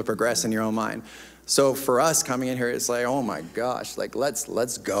being able to progress in your own mind. So for us coming in here, it's like, oh my gosh, like let's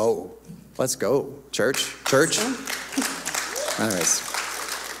go. Let's go, church. Anyways.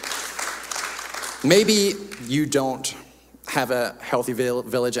 Maybe you don't have a healthy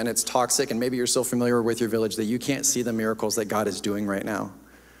village and it's toxic, and maybe you're so familiar with your village that you can't see the miracles that God is doing right now.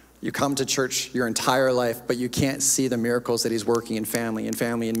 You come to church your entire life, but you can't see the miracles that he's working in family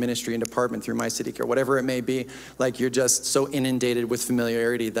and ministry and department through My City Care, whatever it may be. Like, you're just so inundated with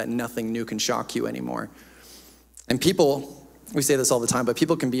familiarity that nothing new can shock you anymore. And people, we say this all the time, but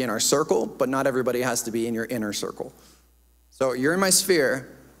people can be in our circle, but not everybody has to be in your inner circle. So you're in my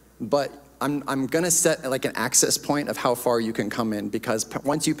sphere, but I'm going to set like an access point of how far you can come in, because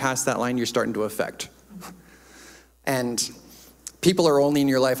once you pass that line, you're starting to affect. And people are only in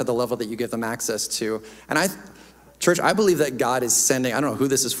your life at the level that you give them access to. And church, I believe that God is sending, I don't know who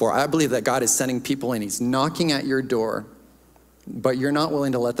this is for, I believe that God is sending people in. He's knocking at your door, but you're not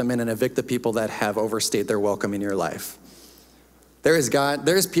willing to let them in and evict the people that have overstayed their welcome in your life.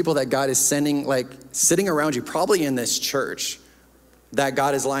 There's people that God is sending, like sitting around you, probably in this church, that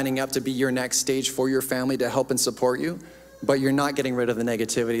God is lining up to be your next stage for your family to help and support you, but you're not getting rid of the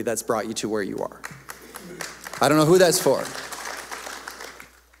negativity that's brought you to where you are. I don't know who that's for.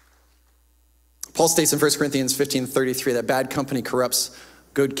 Paul states in 1 Corinthians 15:33 that bad company corrupts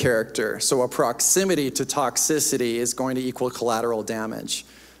good character. So a proximity to toxicity is going to equal collateral damage.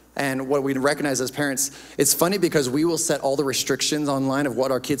 And what we recognize as parents, it's funny because we will set all the restrictions online of what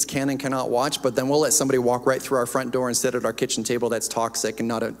our kids can and cannot watch, but then we'll let somebody walk right through our front door and sit at our kitchen table that's toxic and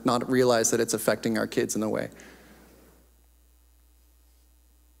not realize that it's affecting our kids in a way.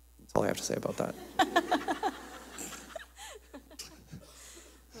 That's all I have to say about that.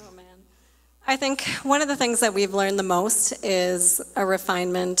 Oh, man. I think one of the things that we've learned the most is a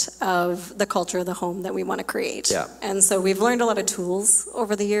refinement of the culture of the home that we want to create. Yeah. And so we've learned a lot of tools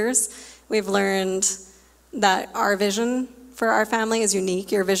over the years. We've learned that our vision for our family is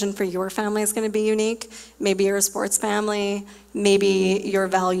unique. Your vision for your family is going to be unique. Maybe you're a sports family. Maybe your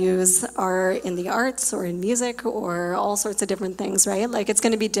values are in the arts or in music or all sorts of different things, right? Like, it's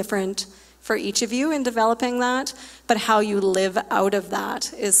going to be different for each of you in developing that, but how you live out of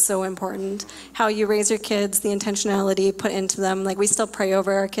that is so important. How you raise your kids, the intentionality put into them. Like, we still pray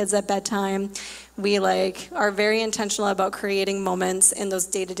over our kids at bedtime. We are very intentional about creating moments in those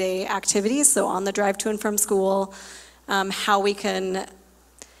day-to-day activities. So on the drive to and from school, how we can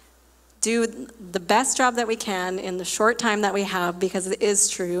do the best job that we can in the short time that we have, because it is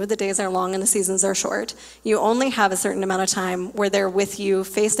true, the days are long and the seasons are short. You only have a certain amount of time where they're with you,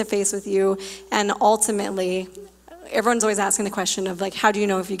 face to face with you, and ultimately, everyone's always asking the question of like, how do you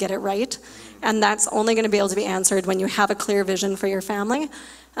know if you get it right? And that's only going to be able to be answered when you have a clear vision for your family.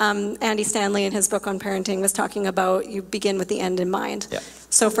 Andy Stanley, in his book on parenting, was talking about you begin with the end in mind. Yeah.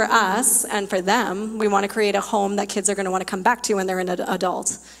 So for us and for them, we want to create a home that kids are going to want to come back to when they're an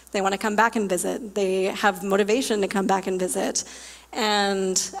adult. They want to come back and visit. They have motivation to come back and visit.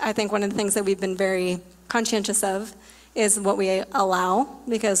 And I think one of the things that we've been very conscientious of is what we allow,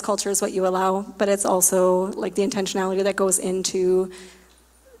 because culture is what you allow, but it's also like the intentionality that goes into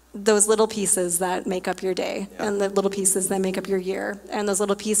those little pieces that make up your day, and the little pieces that make up your year, and those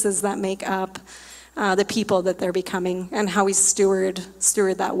little pieces that make up the people that they're becoming, and how we steward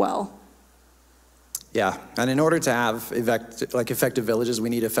that well. Yeah, and in order to have effective villages, we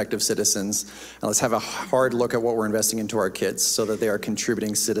need effective citizens. And let's have a hard look at what we're investing into our kids so that they are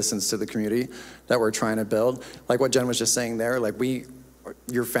contributing citizens to the community that we're trying to build. Like what Jen was just saying there,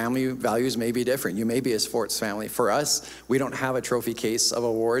 your family values may be different. You may be a sports family. For us, we don't have a trophy case of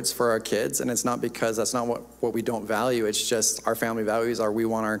awards for our kids, and it's not because that's not what we don't value. It's just our family values are we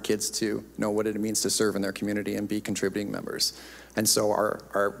want our kids to know what it means to serve in their community and be contributing members. And so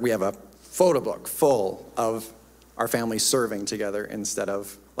we have a photo book full of our family serving together instead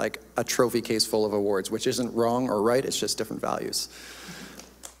of like a trophy case full of awards, which isn't wrong or right, it's just different values.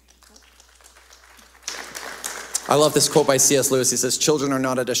 I love this quote by C.S. Lewis. He says, "Children are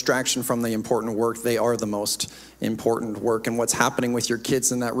not a distraction from the important work. They are the most important work." And what's happening with your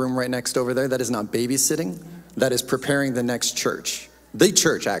kids in that room right next over there, that is not babysitting. That is preparing the next church. The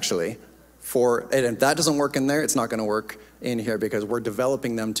church, actually. And if that doesn't work in there, it's not going to work in here, because we're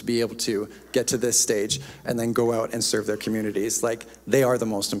developing them to be able to get to this stage and then go out and serve their communities. Like, they are the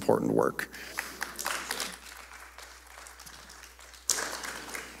most important work.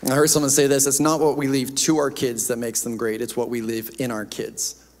 I heard someone say this: it's not what we leave to our kids that makes them great, it's what we leave in our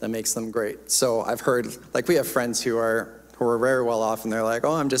kids that makes them great. So I've heard, we have friends who are very well off, and they're like,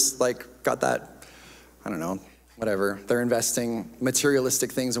 oh, I'm just got that, I don't know, whatever. They're investing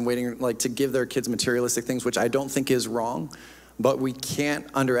materialistic things and waiting to give their kids materialistic things, which I don't think is wrong, but we can't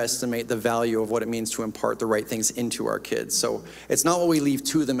underestimate the value of what it means to impart the right things into our kids. So it's not what we leave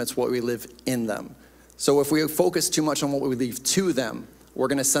to them, it's what we live in them. So if we focus too much on what we leave to them, we're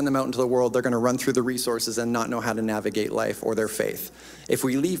going to send them out into the world. They're going to run through the resources and not know how to navigate life or their faith. If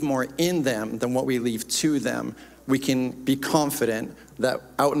we leave more in them than what we leave to them, we can be confident that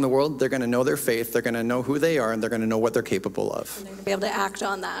out in the world, they're going to know their faith, they're going to know who they are, and they're going to know what they're capable of. And they're going to be able to act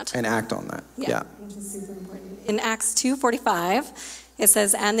on that. And act on that. Yeah. Which is super important. In Acts 2:45, it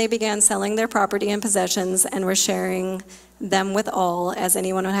says, and they began selling their property and possessions and were sharing them with all as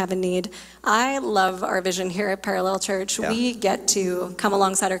anyone would have a need. I love our vision here at Parallel Church. Yeah. We get to come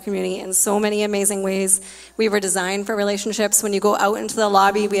alongside our community in so many amazing ways. We were designed for relationships. When you go out into the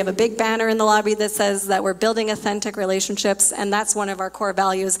lobby, we have a big banner in the lobby that says that we're building authentic relationships, and that's one of our core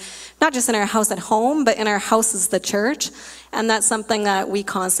values, not just in our house at home, but in our house as the church. And that's something that we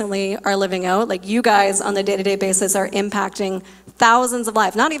constantly are living out. Like, you guys on the day-to-day basis are impacting thousands of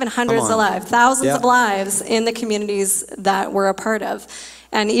lives, not even hundreds of lives, thousands of lives in the communities that we're a part of.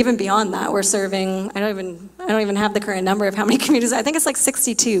 And even beyond that, we're serving, I don't even have the current number of how many communities. I think it's like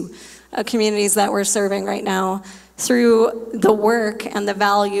 62 communities that we're serving right now through the work and the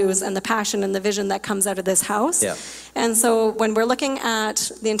values and the passion and the vision that comes out of this house. Yeah. And so when we're looking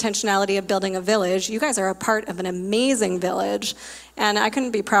at the intentionality of building a village, you guys are a part of an amazing village. And I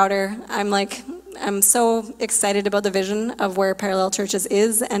couldn't be prouder. I'm so excited about the vision of where Parallel Churches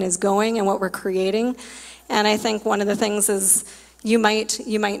is and is going and what we're creating. And I think one of the things is you might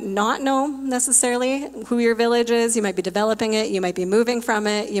not know necessarily who your village is. You might be developing it. You might be moving from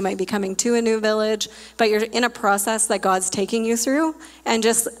it. You might be coming to a new village. But you're in a process that God's taking you through. And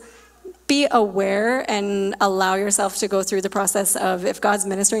just be aware and allow yourself to go through the process of, if God's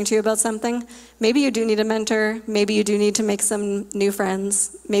ministering to you about something, maybe you do need a mentor. Maybe you do need to make some new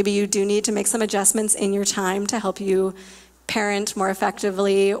friends. Maybe you do need to make some adjustments in your time to help you parent more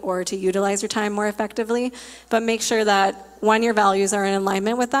effectively or to utilize your time more effectively. But make sure that, one, your values are in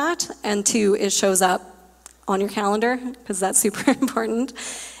alignment with that, and two, it shows up on your calendar, because that's super important.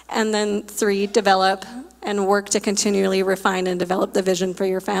 And then three, develop and work to continually refine and develop the vision for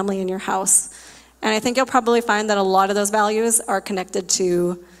your family and your house. And I think you'll probably find that a lot of those values are connected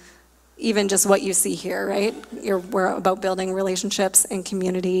to even just what you see here, right? We're about building relationships and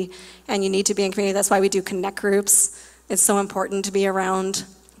community, and you need to be in community. That's why we do connect groups. It's so important to be around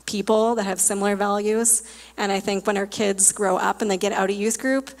people that have similar values. And I think when our kids grow up and they get out of youth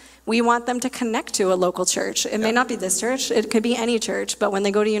group, we want them to connect to a local church. It may not be this church, it could be any church, but when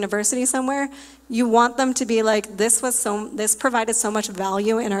they go to university somewhere, you want them to be like, this provided so much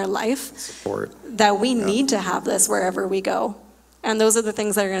value in our life Support. that we need to have this wherever we go. And those are the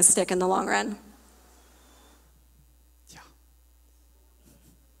things that are going to stick in the long run.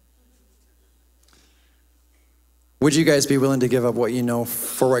 Would you guys be willing to give up what you know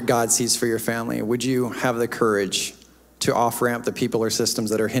for what God sees for your family? Would you have the courage to off-ramp the people or systems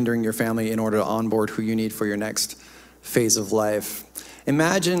that are hindering your family in order to onboard who you need for your next phase of life?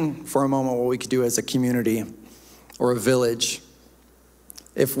 Imagine for a moment what we could do as a community or a village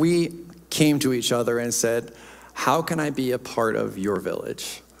if we came to each other and said, how can I be a part of your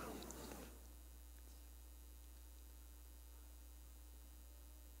village?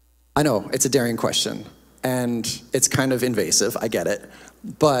 I know, it's a daring question. And it's kind of invasive, I get it.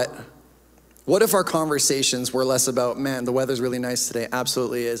 But what if our conversations were less about, man, the weather's really nice today,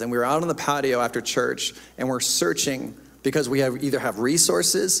 absolutely is, and we were out on the patio after church, and we're searching because we either have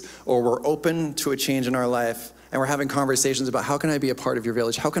resources or we're open to a change in our life, and we're having conversations about, how can I be a part of your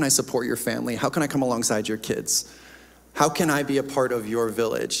village? How can I support your family? How can I come alongside your kids? How can I be a part of your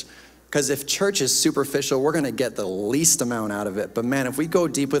village? Because if church is superficial, we're going to get the least amount out of it. But man, if we go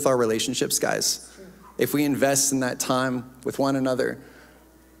deep with our relationships, guys, if we invest in that time with one another,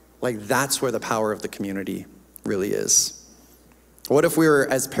 like, that's where the power of the community really is. What if we were,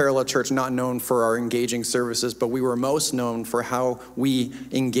 as Parallel Church, not known for our engaging services, but we were most known for how we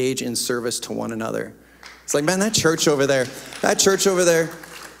engage in service to one another? It's like, man, that church over there,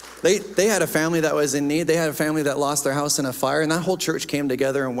 they had a family that was in need. They had a family that lost their house in a fire, and that whole church came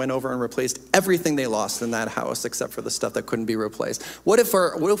together and went over and replaced everything they lost in that house except for the stuff that couldn't be replaced. What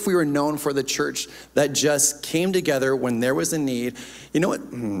if we were known for the church that just came together when there was a need? You know what?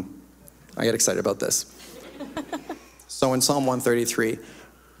 I get excited about this. So in Psalm 133,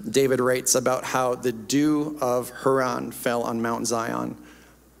 David writes about how the dew of Haran fell on Mount Zion.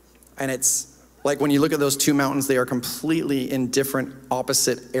 And it's like, when you look at those two mountains, they are completely in different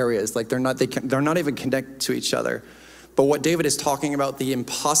opposite areas. Like, they're not even connected to each other. But what David is talking about, the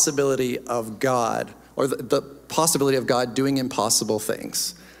impossibility of God, or the possibility of God doing impossible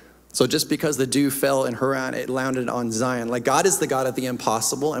things. So just because the dew fell in Haran, it landed on Zion. Like, God is the God of the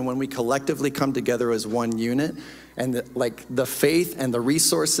impossible, and when we collectively come together as one unit, and the faith and the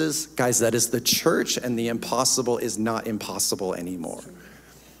resources, guys, that is the church, and the impossible is not impossible anymore.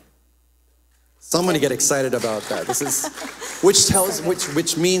 Somebody get excited about that.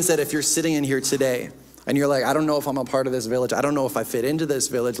 Which means that if you're sitting in here today and you're like, I don't know if I'm a part of this village, I don't know if I fit into this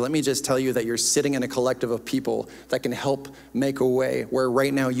village, let me just tell you that you're sitting in a collective of people that can help make a way where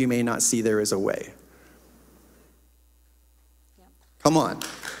right now you may not see there is a way. Come on.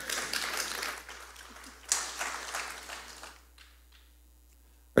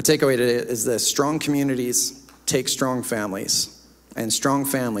 Our takeaway today is this: strong communities take strong families, and strong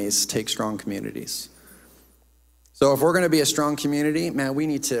families take strong communities. So if we're going to be a strong community, man,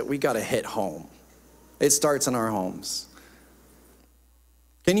 we got to hit home. It starts in our homes.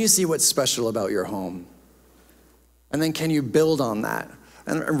 Can you see what's special about your home? And then can you build on that?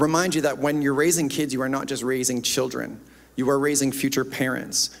 And remind you that when you're raising kids, you are not just raising children. You are raising future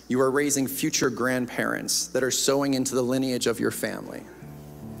parents. You are raising future grandparents that are sowing into the lineage of your family.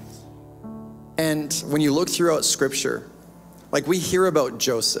 And when you look throughout Scripture, like we hear about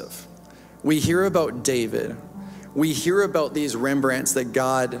Joseph, we hear about David, we hear about these Rembrandts that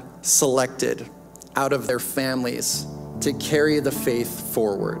God selected out of their families to carry the faith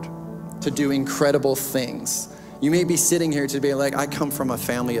forward, to do incredible things. You may be sitting here to be like, I come from a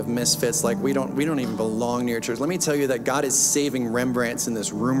family of misfits, like we don't even belong near church. Let me tell you that God is saving Rembrandts in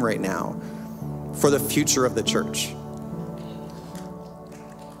this room right now for the future of the church.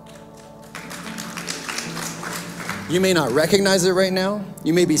 You may not recognize it right now.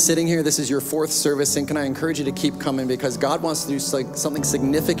 You may be sitting here, this is your fourth service, and can I encourage you to keep coming, because God wants to do something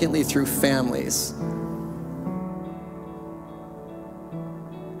significantly through families.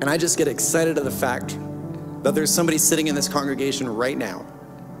 And I just get excited at the fact that there's somebody sitting in this congregation right now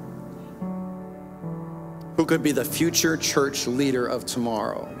who could be the future church leader of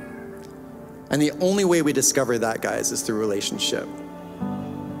tomorrow. And the only way we discover that, guys, is through relationship.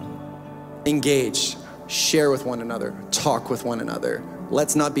 Engage. Share with one another, talk with one another.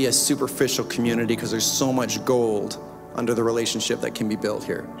 Let's not be a superficial community, because there's so much gold under the relationship that can be built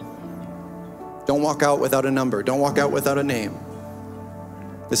here. Don't walk out without a number. Don't walk out without a name.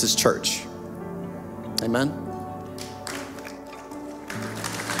 This is church. Amen?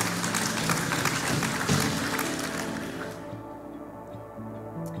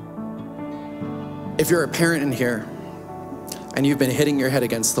 If you're a parent in here and you've been hitting your head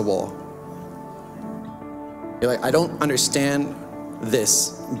against the wall, you're like, I don't understand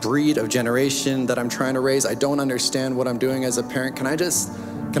this breed of generation that I'm trying to raise. I don't understand what I'm doing as a parent. Can I just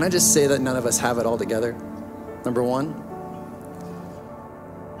say that none of us have it all together? Number one.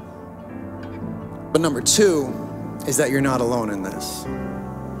 But number two is that you're not alone in this.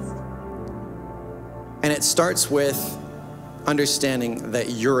 And it starts with understanding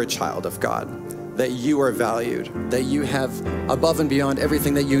that you're a child of God, that you are valued, that you have above and beyond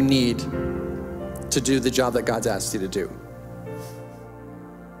everything that you need to do the job that God's asked you to do.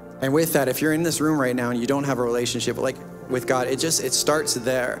 And with that, if you're in this room right now and you don't have a relationship with God, it starts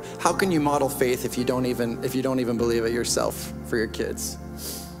there. How can you model faith if you don't even believe it yourself for your kids?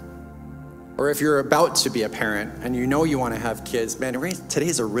 Or if you're about to be a parent and you know you want to have kids, man,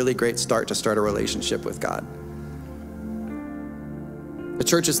 today's a really great start to start a relationship with God. The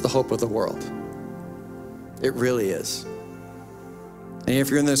church is the hope of the world. It really is. And if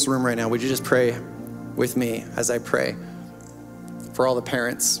you're in this room right now, would you just pray with me as I pray for all the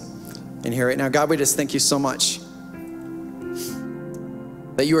parents in here right now? God, we just thank you so much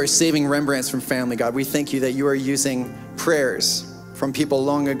that you are saving Rembrandts from family, God. We thank you that you are using prayers from people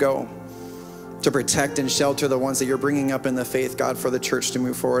long ago to protect and shelter the ones that you're bringing up in the faith, God, for the church to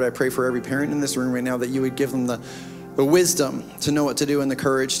move forward. I pray for every parent in this room right now that you would give them the wisdom to know what to do and the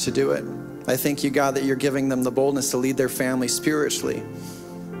courage to do it. I thank you, God, that you're giving them the boldness to lead their family spiritually,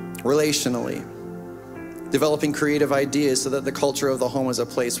 relationally, developing creative ideas so that the culture of the home is a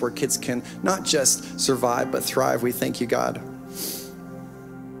place where kids can not just survive, but thrive. We thank you, God,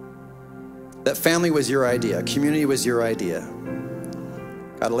 that family was your idea, community was your idea.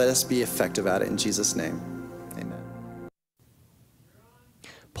 God, let us be effective at it in Jesus' name. Amen.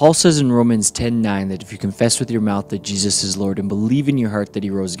 Paul says in Romans 10:9 that if you confess with your mouth that Jesus is Lord and believe in your heart that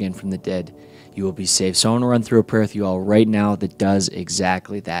he rose again from the dead, you will be saved. So I want to run through a prayer with you all right now that does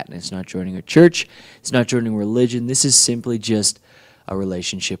exactly that. And it's not joining a church. It's not joining religion. This is simply just a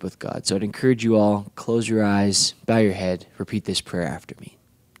relationship with God. So I'd encourage you all, close your eyes, bow your head, repeat this prayer after me.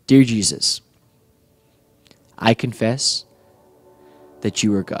 Dear Jesus, I confess that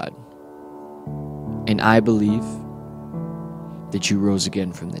you are God. And I believe that you rose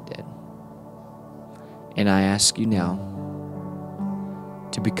again from the dead. And I ask you now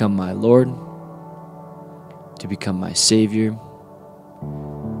to become my Lord, to become my Savior,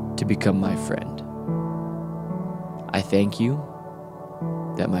 to become my friend. I thank you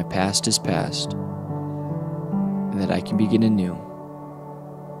that my past is past and that I can begin anew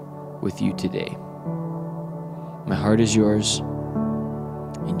with you today. My heart is yours.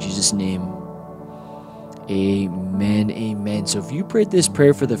 In Jesus' name, amen, amen. So if you prayed this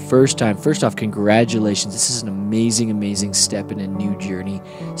prayer for the first time, first off, congratulations. This is an amazing, amazing step in a new journey.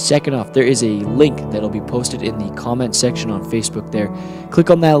 Second off, there is a link that'll be posted in the comment section on Facebook there. Click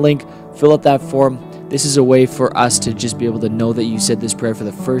on that link, fill out that form. This is a way for us to just be able to know that you said this prayer for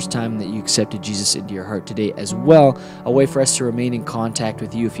the first time, that you accepted Jesus into your heart today as well. A way for us to remain in contact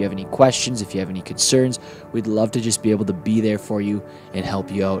with you. If you have any questions, if you have any concerns, we'd love to just be able to be there for you and help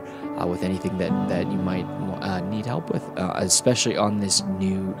you out with anything that you might need help with, especially on this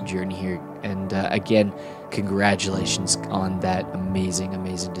new journey here. And again, congratulations on that amazing,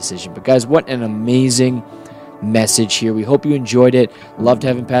 amazing decision. But guys, what an amazing message here. We hope you enjoyed it. Loved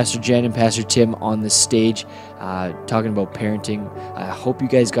having Pastor Jen and Pastor Tim on the stage talking about parenting. I hope you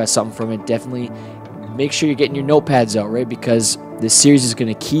guys got something from it. Definitely make sure you're getting your notepads out, right? Because this series is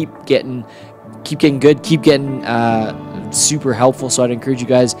going to keep getting good, keep getting super helpful. So I'd encourage you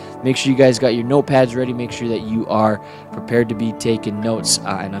guys, make sure you guys got your notepads ready. Make sure that you are prepared to be taking notes.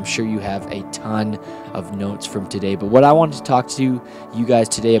 And I'm sure you have a ton of notes from today. But what I wanted to talk to you guys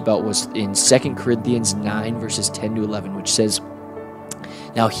today about was in 2 Corinthians 9, verses 10 to 11, which says,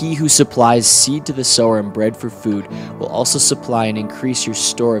 "Now he who supplies seed to the sower and bread for food will also supply and increase your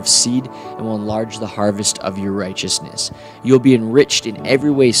store of seed and will enlarge the harvest of your righteousness. You'll be enriched in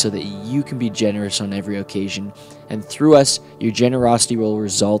every way so that you can be generous on every occasion. And through us, your generosity will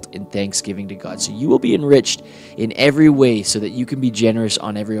result in thanksgiving to God." So you will be enriched in every way so that you can be generous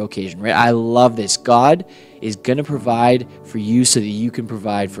on every occasion, right? I love this. God is going to provide for you so that you can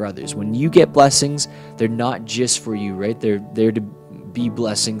provide for others. When you get blessings, they're not just for you, right? They're there to be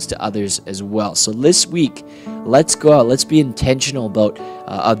blessings to others as well. So this week, let's go out. Let's be intentional about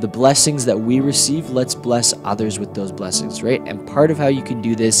the blessings that we receive. Let's bless others with those blessings, right? And part of how you can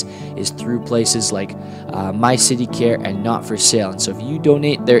do this is through places like My City Care and Not For Sale. And so if you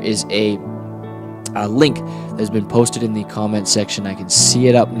donate, there is a link that's been posted in the comment section. I can see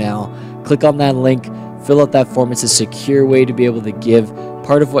it up now. Click on that link, fill out that form. It's a secure way to be able to give.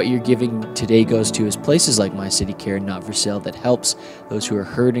 Part of what you're giving today goes to is places like My City Care and Not For Sale that helps those who are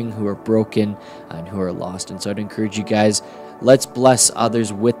hurting, who are broken, and who are lost. And so I'd encourage you guys, let's bless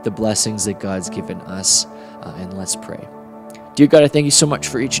others with the blessings that God's given us, and let's pray. Dear God, I thank you so much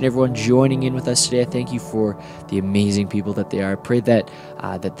for each and everyone joining in with us today. I thank you for the amazing people that they are. I pray that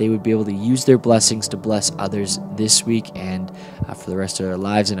that they would be able to use their blessings to bless others this week and for the rest of their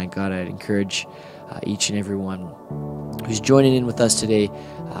lives. And God, I'd encourage each and every one who's joining in with us today,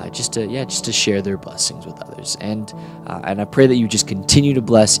 just to share their blessings with others, and I pray that you just continue to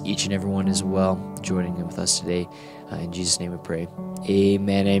bless each and every one as well joining in with us today. In Jesus' name we pray.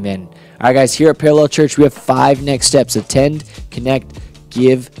 Amen, amen. All right, guys, here at Parallel Church, we have 5 next steps: attend, connect,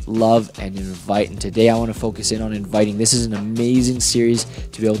 give, love, and invite. And today I want to focus in on inviting. This is an amazing series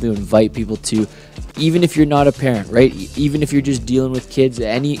to be able to invite people to, even if you're not a parent, right? Even if you're just dealing with kids,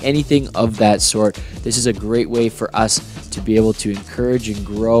 anything of that sort. This is a great way for us to be able to encourage and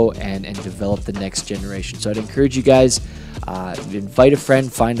grow and develop the next generation. So I'd encourage you guys, invite a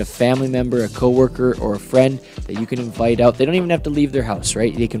friend, find a family member, a coworker, or a friend that you can invite out. They don't even have to leave their house,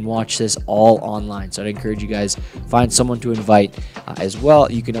 right? They can watch this all online. So I'd encourage you guys, find someone to invite as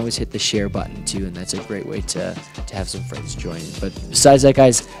well. You can always hit the share button too, and that's a great way to have some friends join in. But besides that,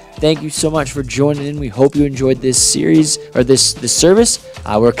 guys, thank you so much for joining in. We hope you enjoyed this series, or this service.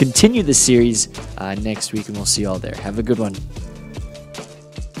 We'll continue the series next week, and we'll see you all there. Have a good one.